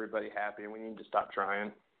make everybody happy, and we need to stop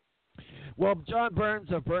trying. Well, John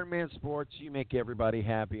Burns of Burnman Sports, you make everybody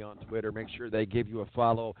happy on Twitter. Make sure they give you a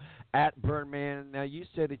follow at Burnman. Now, you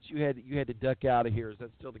said that you had to duck out of here. Is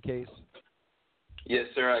that still the case? Yes,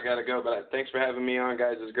 sir. I got to go, but thanks for having me on,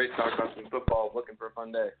 guys. It was great talking about some football. Looking for a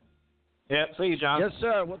fun day. Yeah, see you, John. Yes,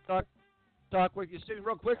 sir. We'll talk with you soon.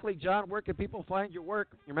 Real quickly, John, where can people find your work,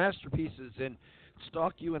 your masterpieces, and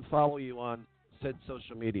stalk you and follow you on said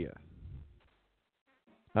social media?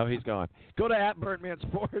 Oh, he's gone. Go to at Birdman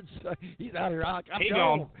Sports. He's out here. I'm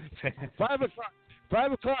gone. 5 o'clock.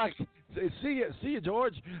 5 o'clock. See you,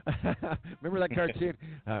 George. Remember that cartoon?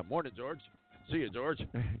 Morning, George. See you, George.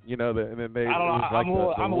 And then they. I don't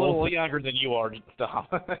know. I'm a little younger than you are. Stop.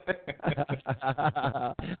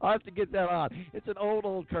 I'll have to get that on. It's an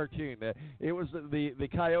old cartoon. It was the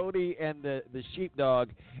coyote and the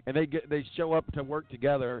sheepdog, and they show up to work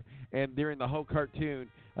together. And during the whole cartoon,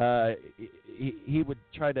 he would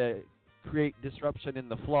try to create disruption in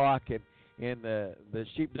the flock, and the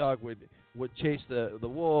sheepdog would chase the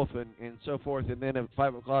wolf and so forth, and then at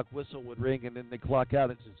 5 o'clock whistle would ring, and then they clock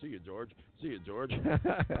out and say, see you, George.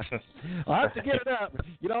 I'll have to get it up.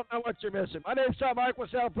 You don't know what you're missing. My name's Tom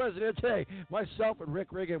Marquis, El Presidente. Myself and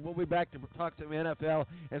Rick Riggin will be back to talk some NFL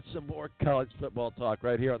and some more college football talk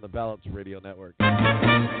right here on the Balance Radio Network.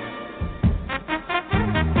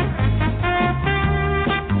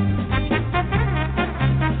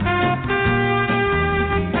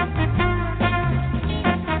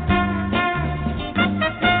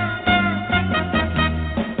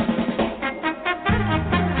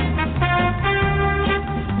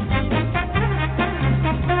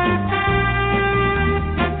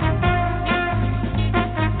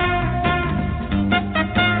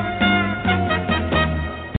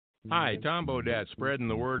 Hi, Tom Bodette, spreading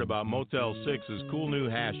the word about Motel 6's cool new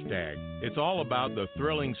hashtag. It's all about the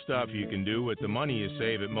thrilling stuff you can do with the money you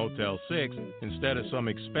save at Motel 6 instead of some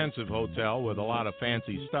expensive hotel with a lot of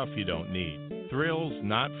fancy stuff you don't need. Thrills,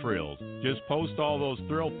 not frills. Just post all those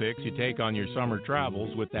thrill pics you take on your summer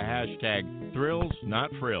travels with the hashtag thrills, not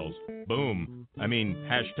frills. Boom.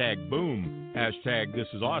 Hashtag boom. Hashtag this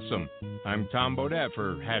is awesome. I'm Tom Bodette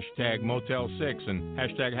for hashtag Motel 6 and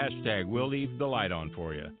hashtag we'll leave the light on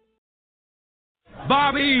for you.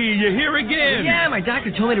 Bobby, you're here again. Yeah, my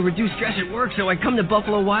doctor told me to reduce stress at work, so I come to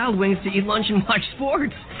Buffalo Wild Wings to eat lunch and watch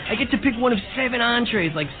sports. I get to pick one of 7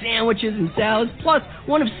 entrees, like sandwiches and salads, plus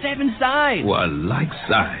one of 7 sides. Well, I like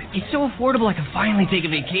sides. It's so affordable I can finally take a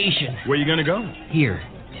vacation. Where you gonna go? Here,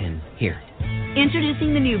 Tim, here.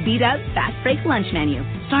 Introducing the new Beat-Up Fast Break Lunch Menu,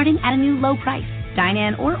 starting at a new low price. Dine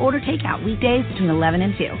in or order takeout weekdays between 11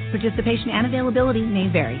 and 2. Participation and availability may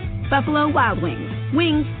vary. Buffalo Wild Wings.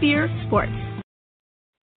 Wings, beer, sports.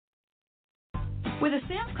 With a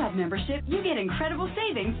Sam's Club membership, you get incredible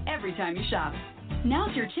savings every time you shop.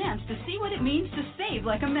 Now's your chance to see what it means to save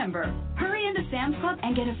like a member. Hurry into Sam's Club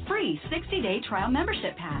and get a free 60-day trial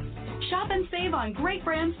membership pass. Shop and save on great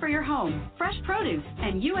brands for your home, fresh produce,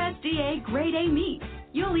 and USDA Grade A meat.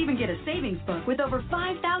 You'll even get a savings book with over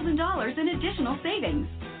 $5,000 in additional savings.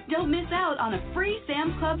 Don't miss out on a free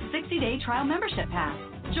Sam's Club 60-day trial membership pass.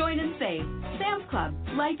 Join and save. Sam's Club.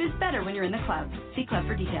 Life is better when you're in the club. See club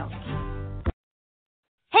for details.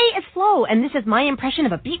 Hey, it's Flo, and this is my impression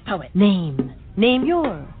of a beat poet. Name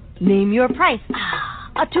your price.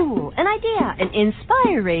 A tool, an idea, an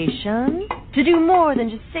inspiration to do more than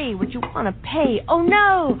just say what you want to pay. Oh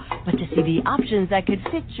no, but to see the options that could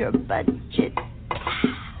fit your budget.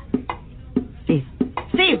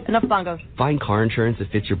 Steve, enough bongos. Find car insurance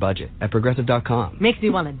that fits your budget at Progressive.com. Makes me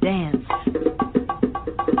want to dance.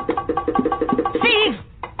 Steve!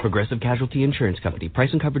 Progressive Casualty Insurance Company. Price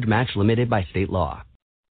and coverage match limited by state law.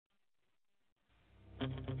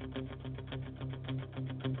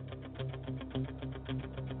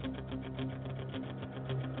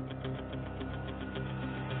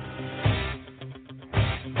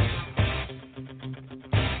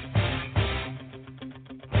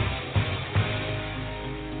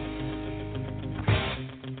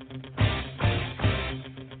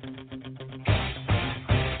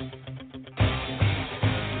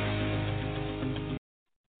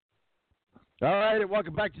 All right, and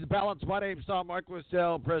welcome back to The Balance. My name's Tom Marquis,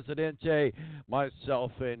 El Presidente,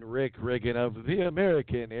 myself and Rick Riggin of the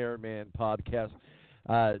American Airman Podcast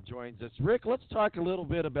joins us. Rick, let's talk a little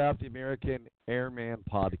bit about the American Airman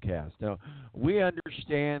Podcast. Now, we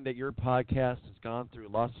understand that your podcast has gone through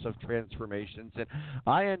lots of transformations, and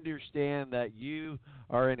I understand that you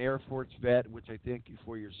are an Air Force vet, which I thank you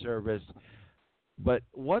for your service. But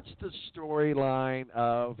what's the storyline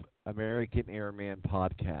of American Airman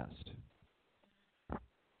Podcast?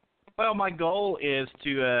 Well, my goal is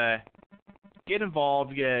to get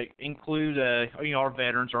involved, include our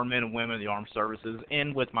veterans, our men and women of the armed services,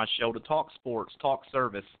 in with my show to talk sports, talk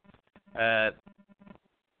service,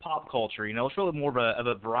 pop culture. It's really more of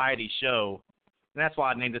a variety show, and that's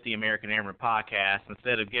why I named it the American Airman Podcast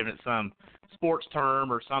instead of giving it some sports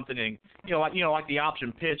term or something. And like the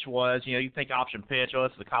option pitch was. You think option pitch,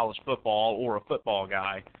 this is a college football or a football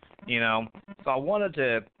guy. So I wanted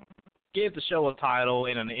to give the show a title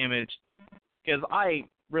and an image because I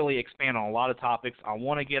really expand on a lot of topics. I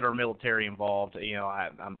want to get our military involved.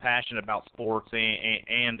 I'm passionate about sports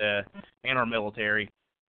and our military,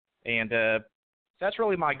 and that's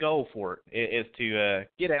really my goal for it is to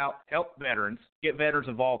get out, help veterans, get veterans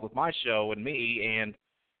involved with my show and me, and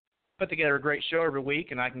put together a great show every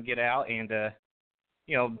week. And I can get out and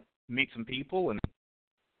meet some people and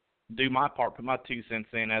do my part, put my 2 cents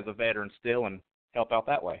in as a veteran still, and help out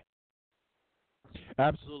that way.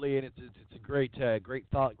 Absolutely, and it's a great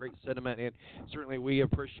thought, great sentiment, and certainly we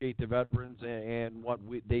appreciate the veterans and what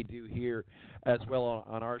they do here as well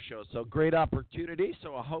on our show. So great opportunity.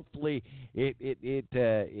 So hopefully it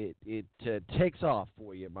takes off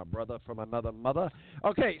for you, my brother from another mother.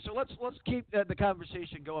 Okay, so let's keep the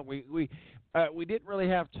conversation going. We didn't really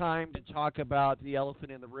have time to talk about the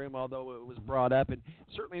elephant in the room, although it was brought up, and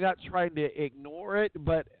certainly not trying to ignore it,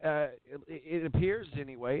 but it appears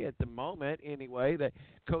anyway at the moment that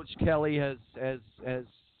Coach Kelly has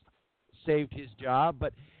saved his job.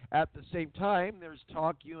 But at the same time, there's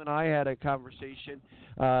talk. You and I had a conversation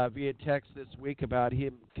via text this week about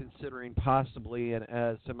him considering possibly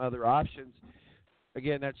some other options.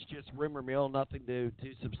 Again, that's just rumor mill, nothing to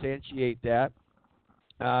substantiate that.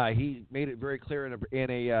 He made it very clear in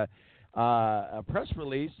a press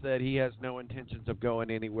release that he has no intentions of going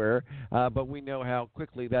anywhere, but we know how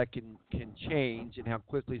quickly that can change and how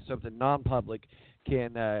quickly something non-public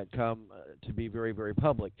can come to be very, very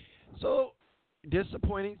public. So,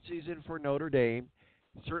 disappointing season for Notre Dame.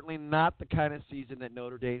 Certainly not the kind of season that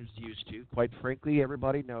Notre Dame's used to. Quite frankly,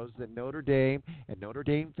 everybody knows that Notre Dame and Notre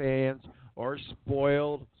Dame fans are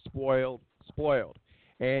spoiled.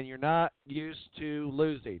 And you're not used to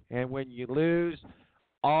losing. And when you lose,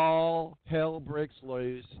 all hell breaks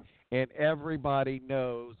loose, and everybody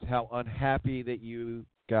knows how unhappy that you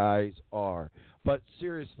guys are. But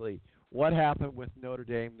seriously, what happened with Notre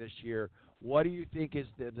Dame this year? What do you think is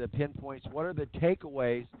the pinpoints? What are the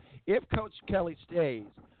takeaways? If Coach Kelly stays,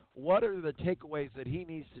 what are the takeaways that he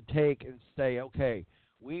needs to take and say, okay,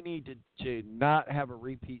 we need to not have a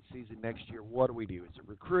repeat season next year? What do we do? Is it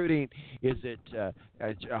recruiting? Is it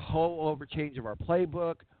a whole overchange of our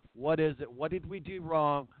playbook? What is it? What did we do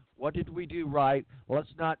wrong? What did we do right?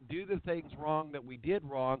 Let's not do the things wrong that we did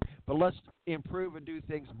wrong, but let's improve and do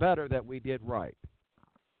things better that we did right.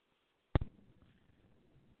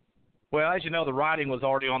 Well, as you know, the writing was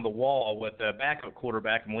already on the wall with the backup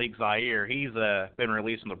quarterback Malik Zaire. He's been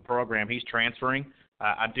released from the program. He's transferring.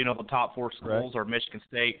 I do know the top 4 schools are Michigan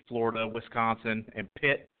State, Florida, Wisconsin, and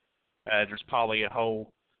Pitt. There's probably a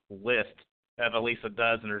whole list of at least a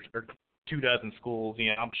dozen or 24 schools. You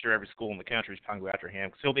know, I'm sure every school in the country is trying to go after him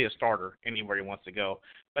because he'll be a starter anywhere he wants to go.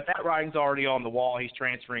 But that writing's already on the wall. He's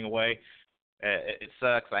transferring away. It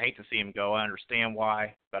sucks. I hate to see him go. I understand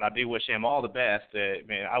why, but I do wish him all the best.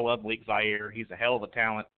 Man, I love Malik Zaire. He's a hell of a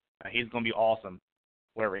talent. He's going to be awesome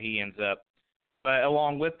wherever he ends up. But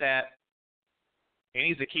along with that, he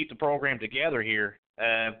needs to keep the program together here.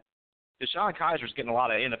 Deshaun Kaiser's getting a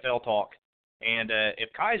lot of NFL talk, and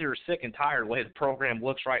if Kaiser is sick and tired of the way the program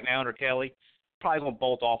looks right now under Kelly, probably going to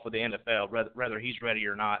bolt off with the NFL, whether he's ready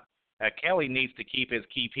or not. Kelly needs to keep his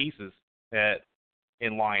key pieces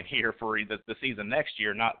in line here for the season next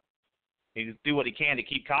year. Not he do what he can to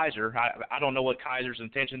keep Kaiser. I don't know what Kaiser's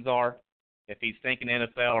intentions are, if he's thinking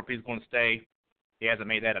NFL or if he's going to stay. He hasn't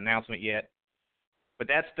made that announcement yet. But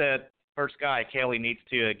that's the first guy Kelly needs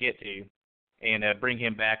to get to and bring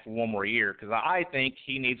him back for one more year, because I think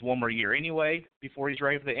he needs one more year anyway before he's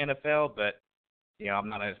ready for the NFL. But, you know, I'm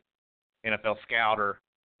not an NFL scout or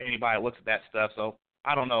anybody that looks at that stuff, so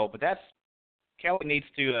I don't know. But Kelly needs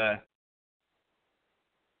to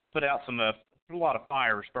put out a lot of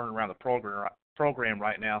fires burning around the program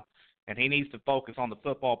right now, and he needs to focus on the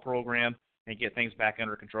football program and get things back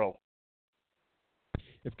under control.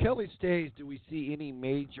 If Kelly stays, do we see any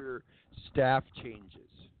major staff changes?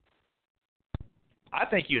 I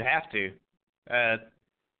think you'd have to.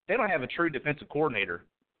 They don't have a true defensive coordinator.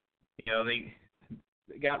 You know, they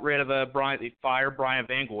got rid of they fired Brian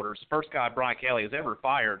Van Gorder. It's the first guy Brian Kelly has ever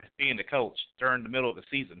fired being the coach during the middle of the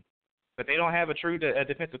season. But they don't have a true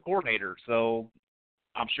defensive coordinator, so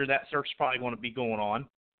I'm sure that search is probably going to be going on.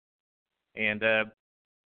 And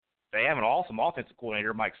they have an awesome offensive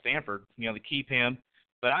coordinator, Mike Stanford, you know, to keep him.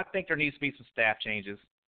 But I think there needs to be some staff changes.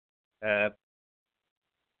 And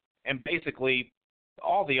basically,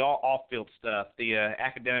 all the off-field stuff, the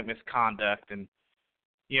academic misconduct, and,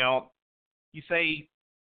 you know, you say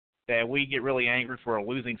that we get really angry for a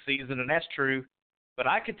losing season, and that's true, but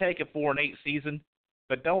I could take a 4-8 season,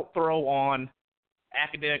 but don't throw on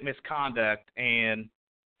academic misconduct and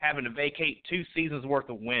having to vacate 2 seasons worth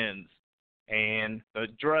of wins and the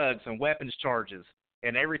drugs and weapons charges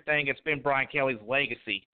and everything that's been Brian Kelly's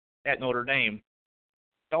legacy at Notre Dame.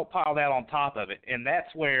 Don't pile that on top of it. And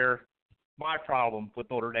that's where my problem with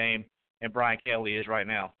Notre Dame and Brian Kelly is right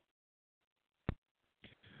now.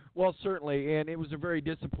 Well, certainly, and it was a very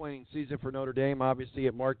disappointing season for Notre Dame. Obviously,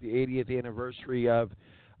 it marked the 80th anniversary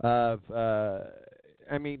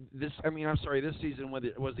this season was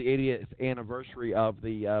the 80th anniversary of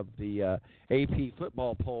the AP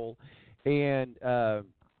football poll, and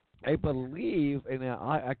I believe, and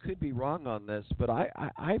I could be wrong on this, but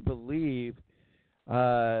I believe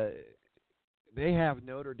they have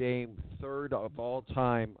Notre Dame third of all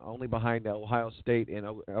time, only behind Ohio State and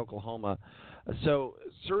Oklahoma. So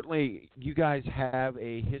certainly you guys have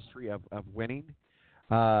a history of winning,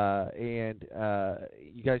 and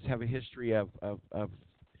you guys have a history of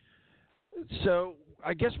so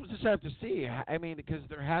I guess we'll just have to see. I mean, because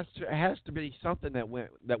there has to be something that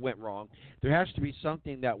went wrong. There has to be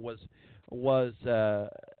something that was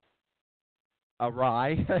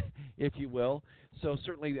awry, if you will. So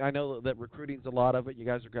certainly, I know that recruiting's a lot of it. You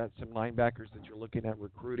guys have got some linebackers that you're looking at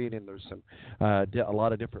recruiting, and there's some a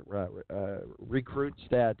lot of different recruits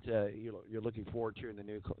that you're looking forward to in the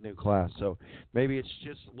new class. So maybe it's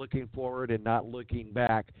just looking forward and not looking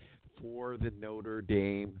back for the Notre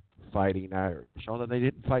Dame Fighting Irish, although they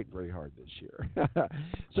didn't fight very hard this year.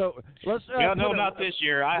 So let's. Not this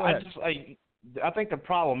year. I think the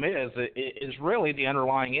problem is really the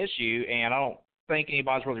underlying issue, and I don't think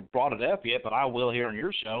anybody's really brought it up yet, but I will here on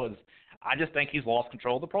your show. Is I just think he's lost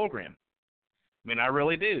control of the program. I mean, I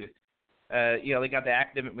really do. They got the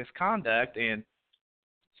academic misconduct and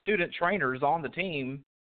student trainers on the team,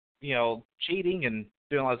 cheating and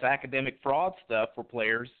doing all this academic fraud stuff for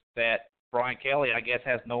players that Brian Kelly, I guess,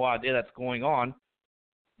 has no idea that's going on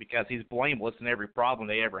because he's blameless in every problem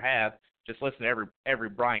they ever have. just listen to every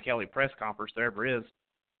Brian Kelly press conference there ever is.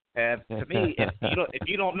 And to me, if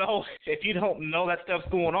you don't know that stuff's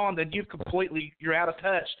going on, then you're out of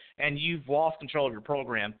touch and you've lost control of your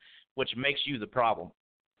program, which makes you the problem.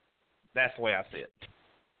 That's the way I see it.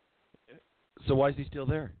 So why is he still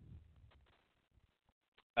there?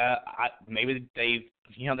 Maybe they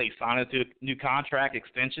signed it to a new contract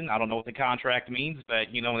extension. I don't know what the contract means, but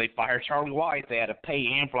when they fired Charlie Weiss, they had to pay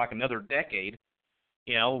him for like another decade.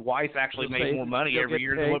 Weiss actually made more money every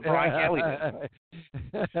year than what Brian Kelly did.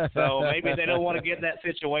 So maybe they don't want to get in that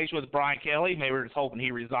situation with Brian Kelly. Maybe we're just hoping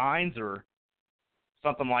he resigns or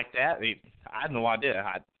something like that. I have no idea.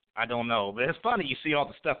 I don't know. But it's funny, you see all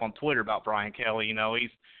the stuff on Twitter about Brian Kelly. He's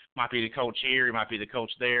might be the coach here, he might be the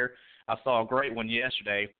coach there. I saw a great one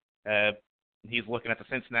yesterday. He's looking at the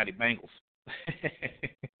Cincinnati Bengals.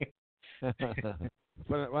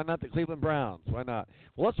 Why not the Cleveland Browns? Why not?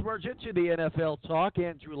 Well, let's merge into the NFL talk.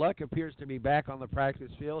 Andrew Luck appears to be back on the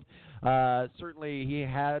practice field. Certainly, he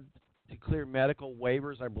had to clear medical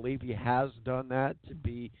waivers. I believe he has done that to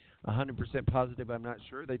be 100% positive. I'm not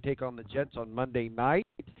sure. They take on the Jets on Monday night.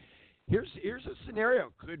 Here's a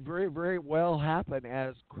scenario. Could very, very well happen.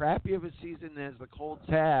 As crappy of a season as the Colts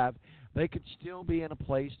have, they could still be in a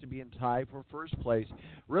place to be in tie for first place.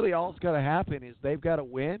 Really, all that's got to happen is they've got to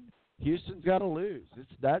win. Houston's got to lose.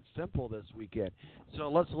 It's that simple this weekend. So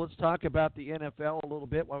let's talk about the NFL a little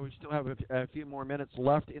bit while we still have a few more minutes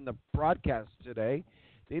left in the broadcast today.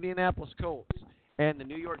 The Indianapolis Colts and the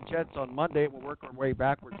New York Jets on Monday. We'll work our way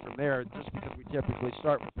backwards from there just because we typically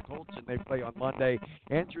start with the Colts and they play on Monday.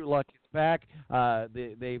 Andrew Luck is back.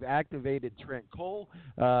 They've activated Trent Cole,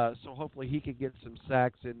 so hopefully he can get some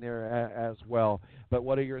sacks in there as well. But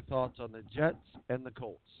what are your thoughts on the Jets and the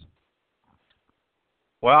Colts?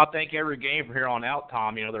 Well, I think every game from here on out,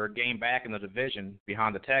 Tom, they're a game back in the division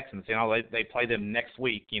behind the Texans. They play them next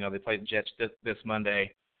week. They play the Jets this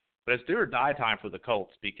Monday. But it's do or die time for the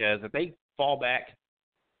Colts because if they fall back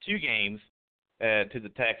 2 games to the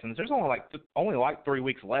Texans, there's only like 3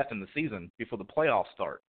 weeks left in the season before the playoffs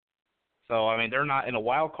start. So, they're not in a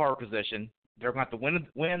wild card position. They're going to have to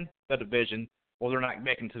win the division or they're not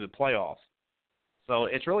making to the playoffs. So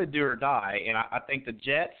it's really do or die. And I think the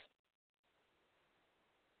Jets,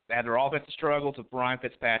 they had their offensive struggles with Ryan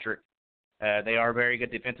Fitzpatrick. They are a very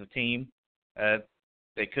good defensive team.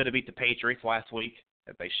 They could have beat the Patriots last week.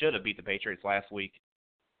 They should have beat the Patriots last week.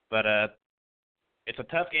 But it's a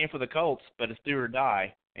tough game for the Colts, but it's do or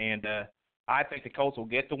die. And I think the Colts will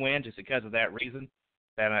get the win just because of that reason,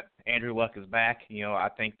 that Andrew Luck is back. I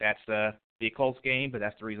think that's the Colts game, but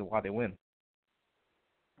that's the reason why they win.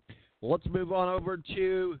 Let's move on over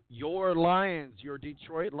to your Lions. Your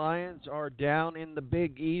Detroit Lions are down in the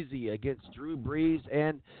Big Easy against Drew Brees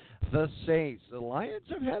and the Saints. The Lions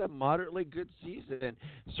have had a moderately good season.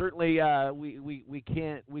 Certainly, we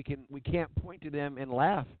can't point to them and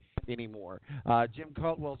laugh anymore. Jim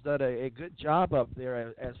Caldwell's done a good job up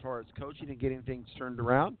there as far as coaching and getting things turned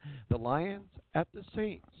around. The Lions at the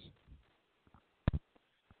Saints.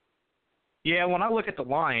 Yeah, when I look at the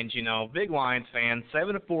Lions, big Lions fan,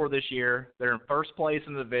 7-4 this year. They're in first place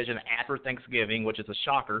in the division after Thanksgiving, which is a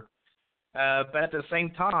shocker. But at the same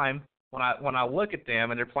time, when I look at them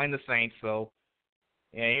and they're playing the Saints, so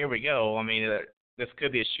yeah, here we go. This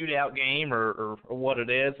could be a shootout game or what it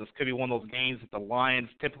is. This could be one of those games that the Lions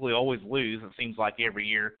typically always lose. It seems like every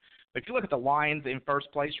year. But if you look at the Lions in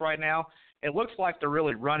first place right now, it looks like they're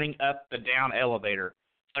really running up the down elevator.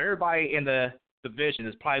 So everybody in the division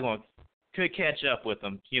is probably could catch up with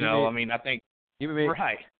them, I think.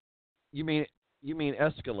 Right. You mean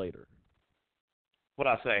escalator?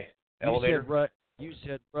 What'd I say? Elevator. You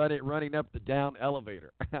said running up the down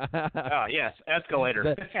elevator. Oh yes,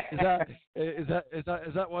 escalator. Is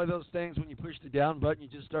that one of those things when you push the down button, you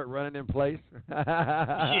just start running in place?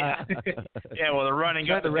 Yeah. Yeah. Well, they're running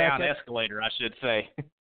up the down escalator, I should say.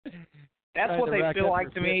 That's what they feel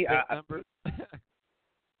like to me.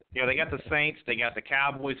 They got the Saints. They got the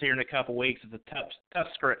Cowboys here in a couple weeks. It's a tough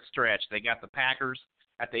stretch. They got the Packers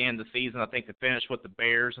at the end of the season. I think they finished with the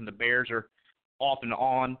Bears, and the Bears are off and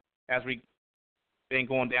on as we been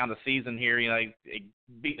going down the season here. They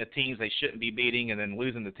beating the teams they shouldn't be beating and then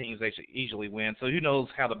losing the teams they should easily win. So who knows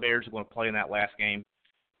how the Bears are going to play in that last game.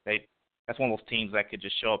 That's one of those teams that could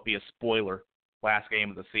just show up, be a spoiler last game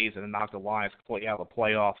of the season and knock the Lions completely out of the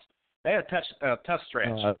playoffs. They had a tough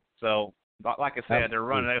stretch. So, like I said, they're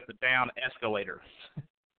running up the down escalator.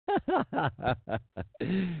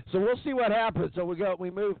 So we'll see what happens. So we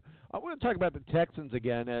move. I want to talk about the Texans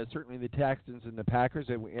again. Certainly the Texans and the Packers,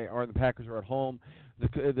 the Packers are at home.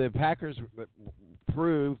 The Packers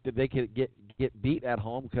proved that they could get beat at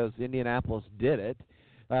home because Indianapolis did it.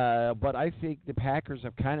 But I think the Packers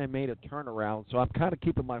have kind of made a turnaround, so I'm kind of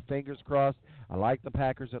keeping my fingers crossed. I like the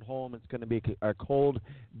Packers at home. It's going to be a cold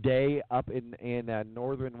day up in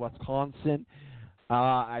northern Wisconsin.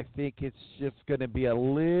 I think it's just going to be a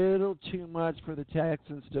little too much for the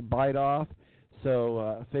Texans to bite off.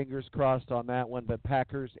 So fingers crossed on that one, but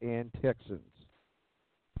Packers and Texans.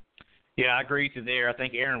 Yeah, I agree with you there. I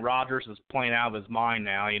think Aaron Rodgers is playing out of his mind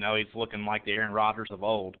now. You know, he's looking like the Aaron Rodgers of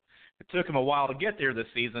old. It took him a while to get there this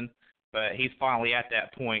season, but he's finally at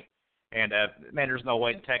that point. And, man, there's no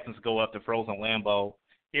way the Texans go up to frozen Lambeau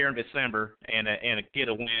here in December and get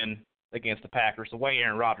a win against the Packers the way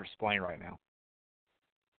Aaron Rodgers is playing right now.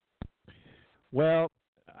 Well,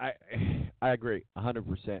 I agree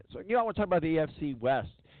 100%. So, I want to talk about the AFC West.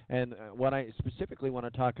 And what I specifically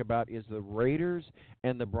want to talk about is the Raiders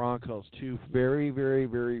and the Broncos, two very, very,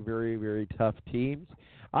 very, very, very tough teams.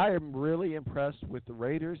 I am really impressed with the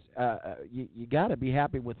Raiders. You got to be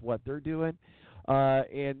happy with what they're doing.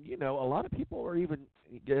 And, a lot of people are even,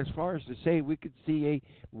 as far as to say, we could see a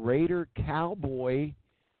Raider-Cowboy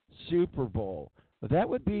Super Bowl. That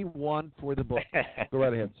would be one for the book. Go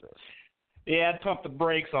right ahead, sir. Yeah, I'd pump the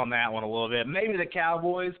brakes on that one a little bit. Maybe the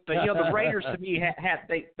Cowboys, but the Raiders to me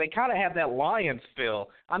they kind of have that Lions feel.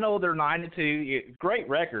 I know they're 9-2, great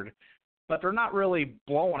record, but they're not really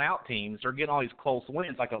blowing out teams. They're getting all these close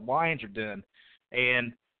wins like the Lions are doing,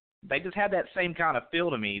 and they just have that same kind of feel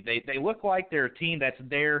to me. They look like they're a team that's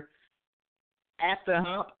there at the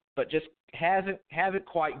hump, but just haven't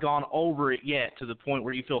quite gone over it yet to the point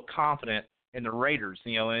where you feel confident in the Raiders.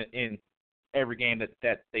 In every game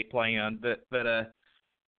that they play on, but I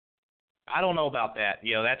don't know about that.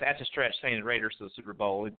 That's a stretch saying the Raiders to the Super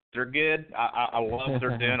Bowl. They're good. I love what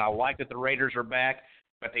they're doing. I like that the Raiders are back,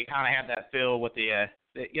 but they kind of have that feel with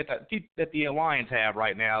that the Lions have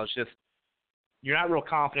right now. It's just you're not real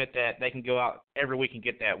confident that they can go out every week and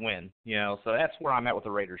get that win. So that's where I'm at with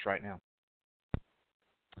the Raiders right now.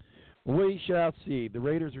 We shall see. The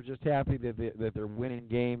Raiders are just happy that they're winning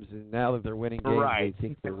games, and now that they're winning games, right. They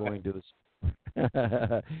think they're going to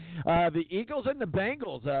the Eagles and the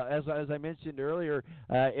Bengals, as I mentioned earlier,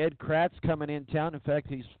 Ed Kratz coming in town. In fact,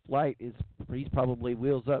 he's probably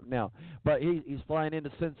wheels up now, but he's flying into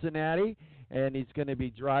Cincinnati, and he's going to be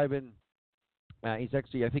driving. I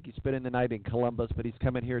think he's spending the night in Columbus, but he's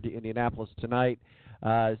coming here to Indianapolis tonight.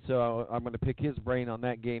 So I'm going to pick his brain on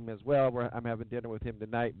that game as well. I'm having dinner with him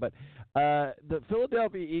tonight. But the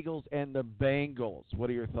Philadelphia Eagles and the Bengals, what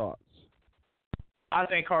are your thoughts? I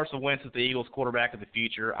think Carson Wentz is the Eagles' quarterback of the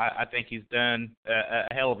future. I think he's done a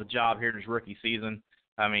hell of a job here in his rookie season.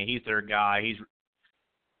 I mean, he's their guy.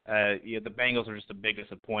 The Bengals are just the biggest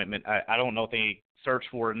disappointment. I don't know if they search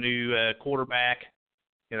for a new quarterback.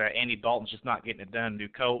 Andy Dalton's just not getting it done. New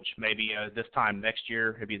coach, maybe this time next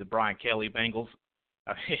year it'd be the Brian Kelly Bengals.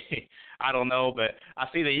 I don't know, but I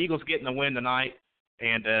see the Eagles getting the win tonight,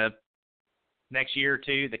 and next year or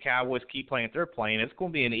two, the Cowboys keep playing if they're playing. It's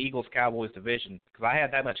going to be an Eagles-Cowboys division because I have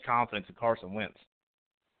that much confidence in Carson Wentz.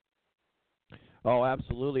 Oh,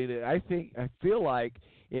 absolutely.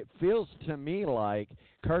 It feels to me like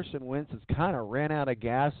Carson Wentz has kind of ran out of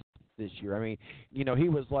gas this year. I mean, he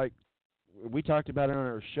was like, we talked about it on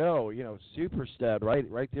our show, super stud,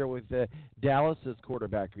 right there with Dallas's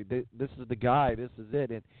quarterback. This is the guy. This is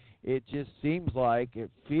it. And it just feels like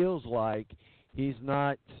he's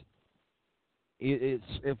not. It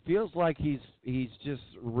feels like he's just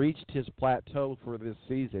reached his plateau for this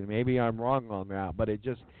season. Maybe I'm wrong on that, but it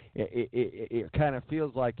kind of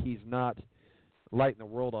feels like he's not lighting the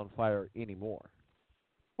world on fire anymore.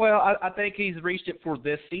 Well, I think he's reached it for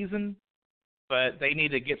this season, but they need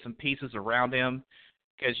to get some pieces around him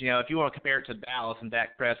because, if you want to compare it to Dallas and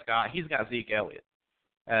Dak Prescott, he's got Zeke Elliott.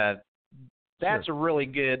 That's a really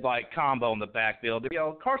good combo in the backfield.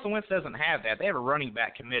 Carson Wentz doesn't have that. They have a running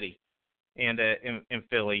back committee in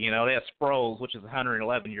Philly. They have Sproles, which is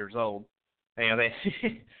 111 years old.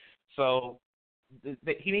 So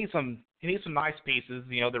he needs some nice pieces.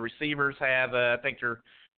 The receivers have I think they're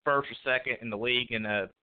first or second in the league in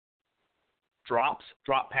drop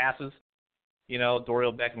passes.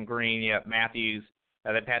 Dorial Beckham-Green, Matthews.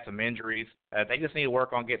 They've had some injuries. They just need to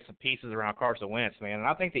work on getting some pieces around Carson Wentz, man. And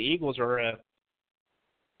I think the Eagles are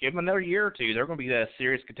give them another year or two. They're going to be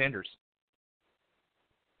serious contenders.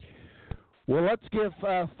 Well, let's give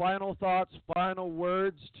final thoughts, final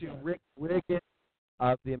words to Rick Riggin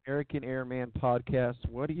of the American Airman Podcast.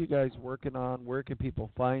 What are you guys working on? Where can people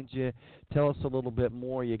find you? Tell us a little bit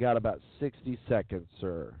more. You got about 60 seconds,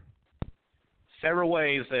 sir. Several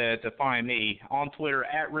ways to find me. On Twitter,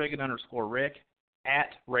 @Riggin_Rick,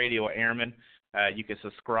 @Radio Airman. You can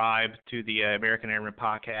subscribe to the American Airman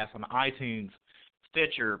Podcast on iTunes,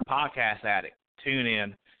 Stitcher, Podcast Addict,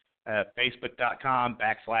 TuneIn,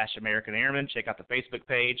 Facebook.com/American Airmen. Check out the Facebook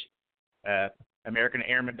page,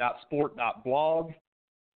 AmericanAirmen.sport.blog.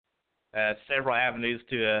 Several avenues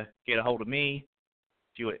to get a hold of me.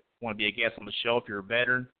 If you want to be a guest on the show, if you're a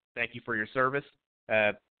veteran, thank you for your service.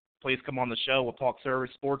 Please come on the show. We'll talk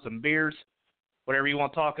service, sports, and beers. Whatever you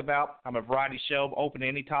want to talk about. I'm a variety show, open to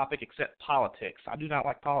any topic except politics. I do not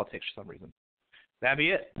like politics for some reason. That'd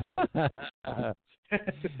be it. But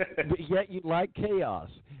yet you like chaos,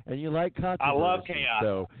 and you like controversy. I love chaos.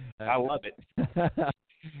 So, I love it.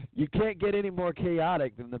 You can't get any more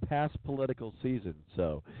chaotic than the past political season.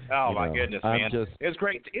 So, my goodness, man! It was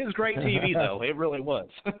great. It was great TV, though. It really was.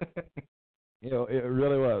 It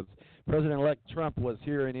really was. President-elect Trump was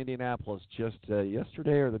here in Indianapolis just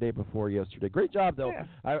yesterday or the day before yesterday. Great job, though. Yeah.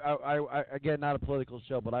 I again, not a political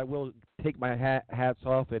show, but I will take my hats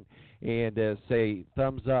off and say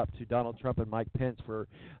thumbs up to Donald Trump and Mike Pence for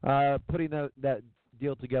putting that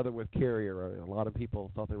deal together with Carrier. A lot of people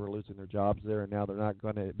thought they were losing their jobs there, and now they're not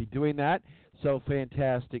going to be doing that. So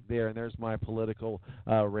fantastic there, and there's my political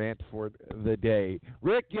rant for the day.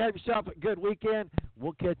 Rick, you have yourself a good weekend.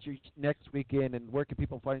 We'll catch you next weekend, and where can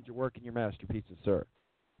people find your work and your masterpieces, sir?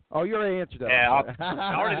 Oh, you already answered that. Yeah,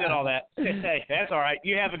 I already did all that. Hey, that's all right.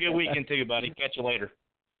 You have a good weekend too, buddy. Catch you later.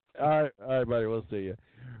 All right, buddy. We'll see you.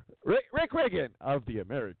 Rick Reagan of the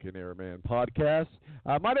American Airman Podcast.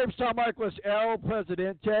 My name is Tom Marquis, El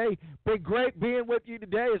Presidente. Been great being with you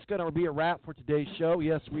today. It's going to be a wrap for today's show.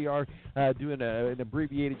 Yes, we are doing an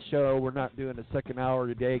abbreviated show. We're not doing a second hour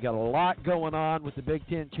today. Got a lot going on with the Big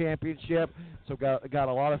Ten Championship, so got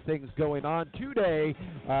a lot of things going on today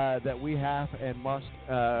that we have and must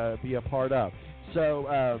be a part of.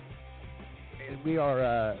 So we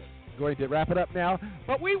are going to wrap it up now,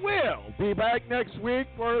 but we will be back next week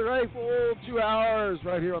for a full 2 hours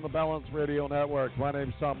right here on the Balance Radio Network. My name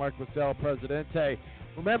is Tom Marquis, El Presidente.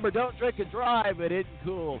 Remember, don't drink and drive. It isn't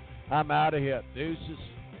cool. I'm out of here. Deuces.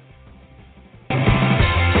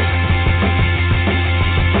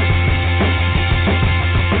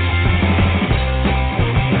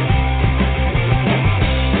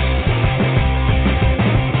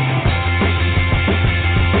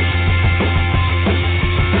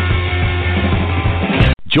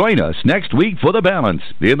 Join us next week for The Balance.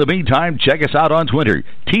 In the meantime, check us out on Twitter,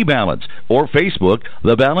 T-Balance, or Facebook,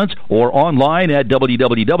 The Balance, or online at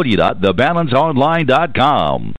www.thebalanceonline.com.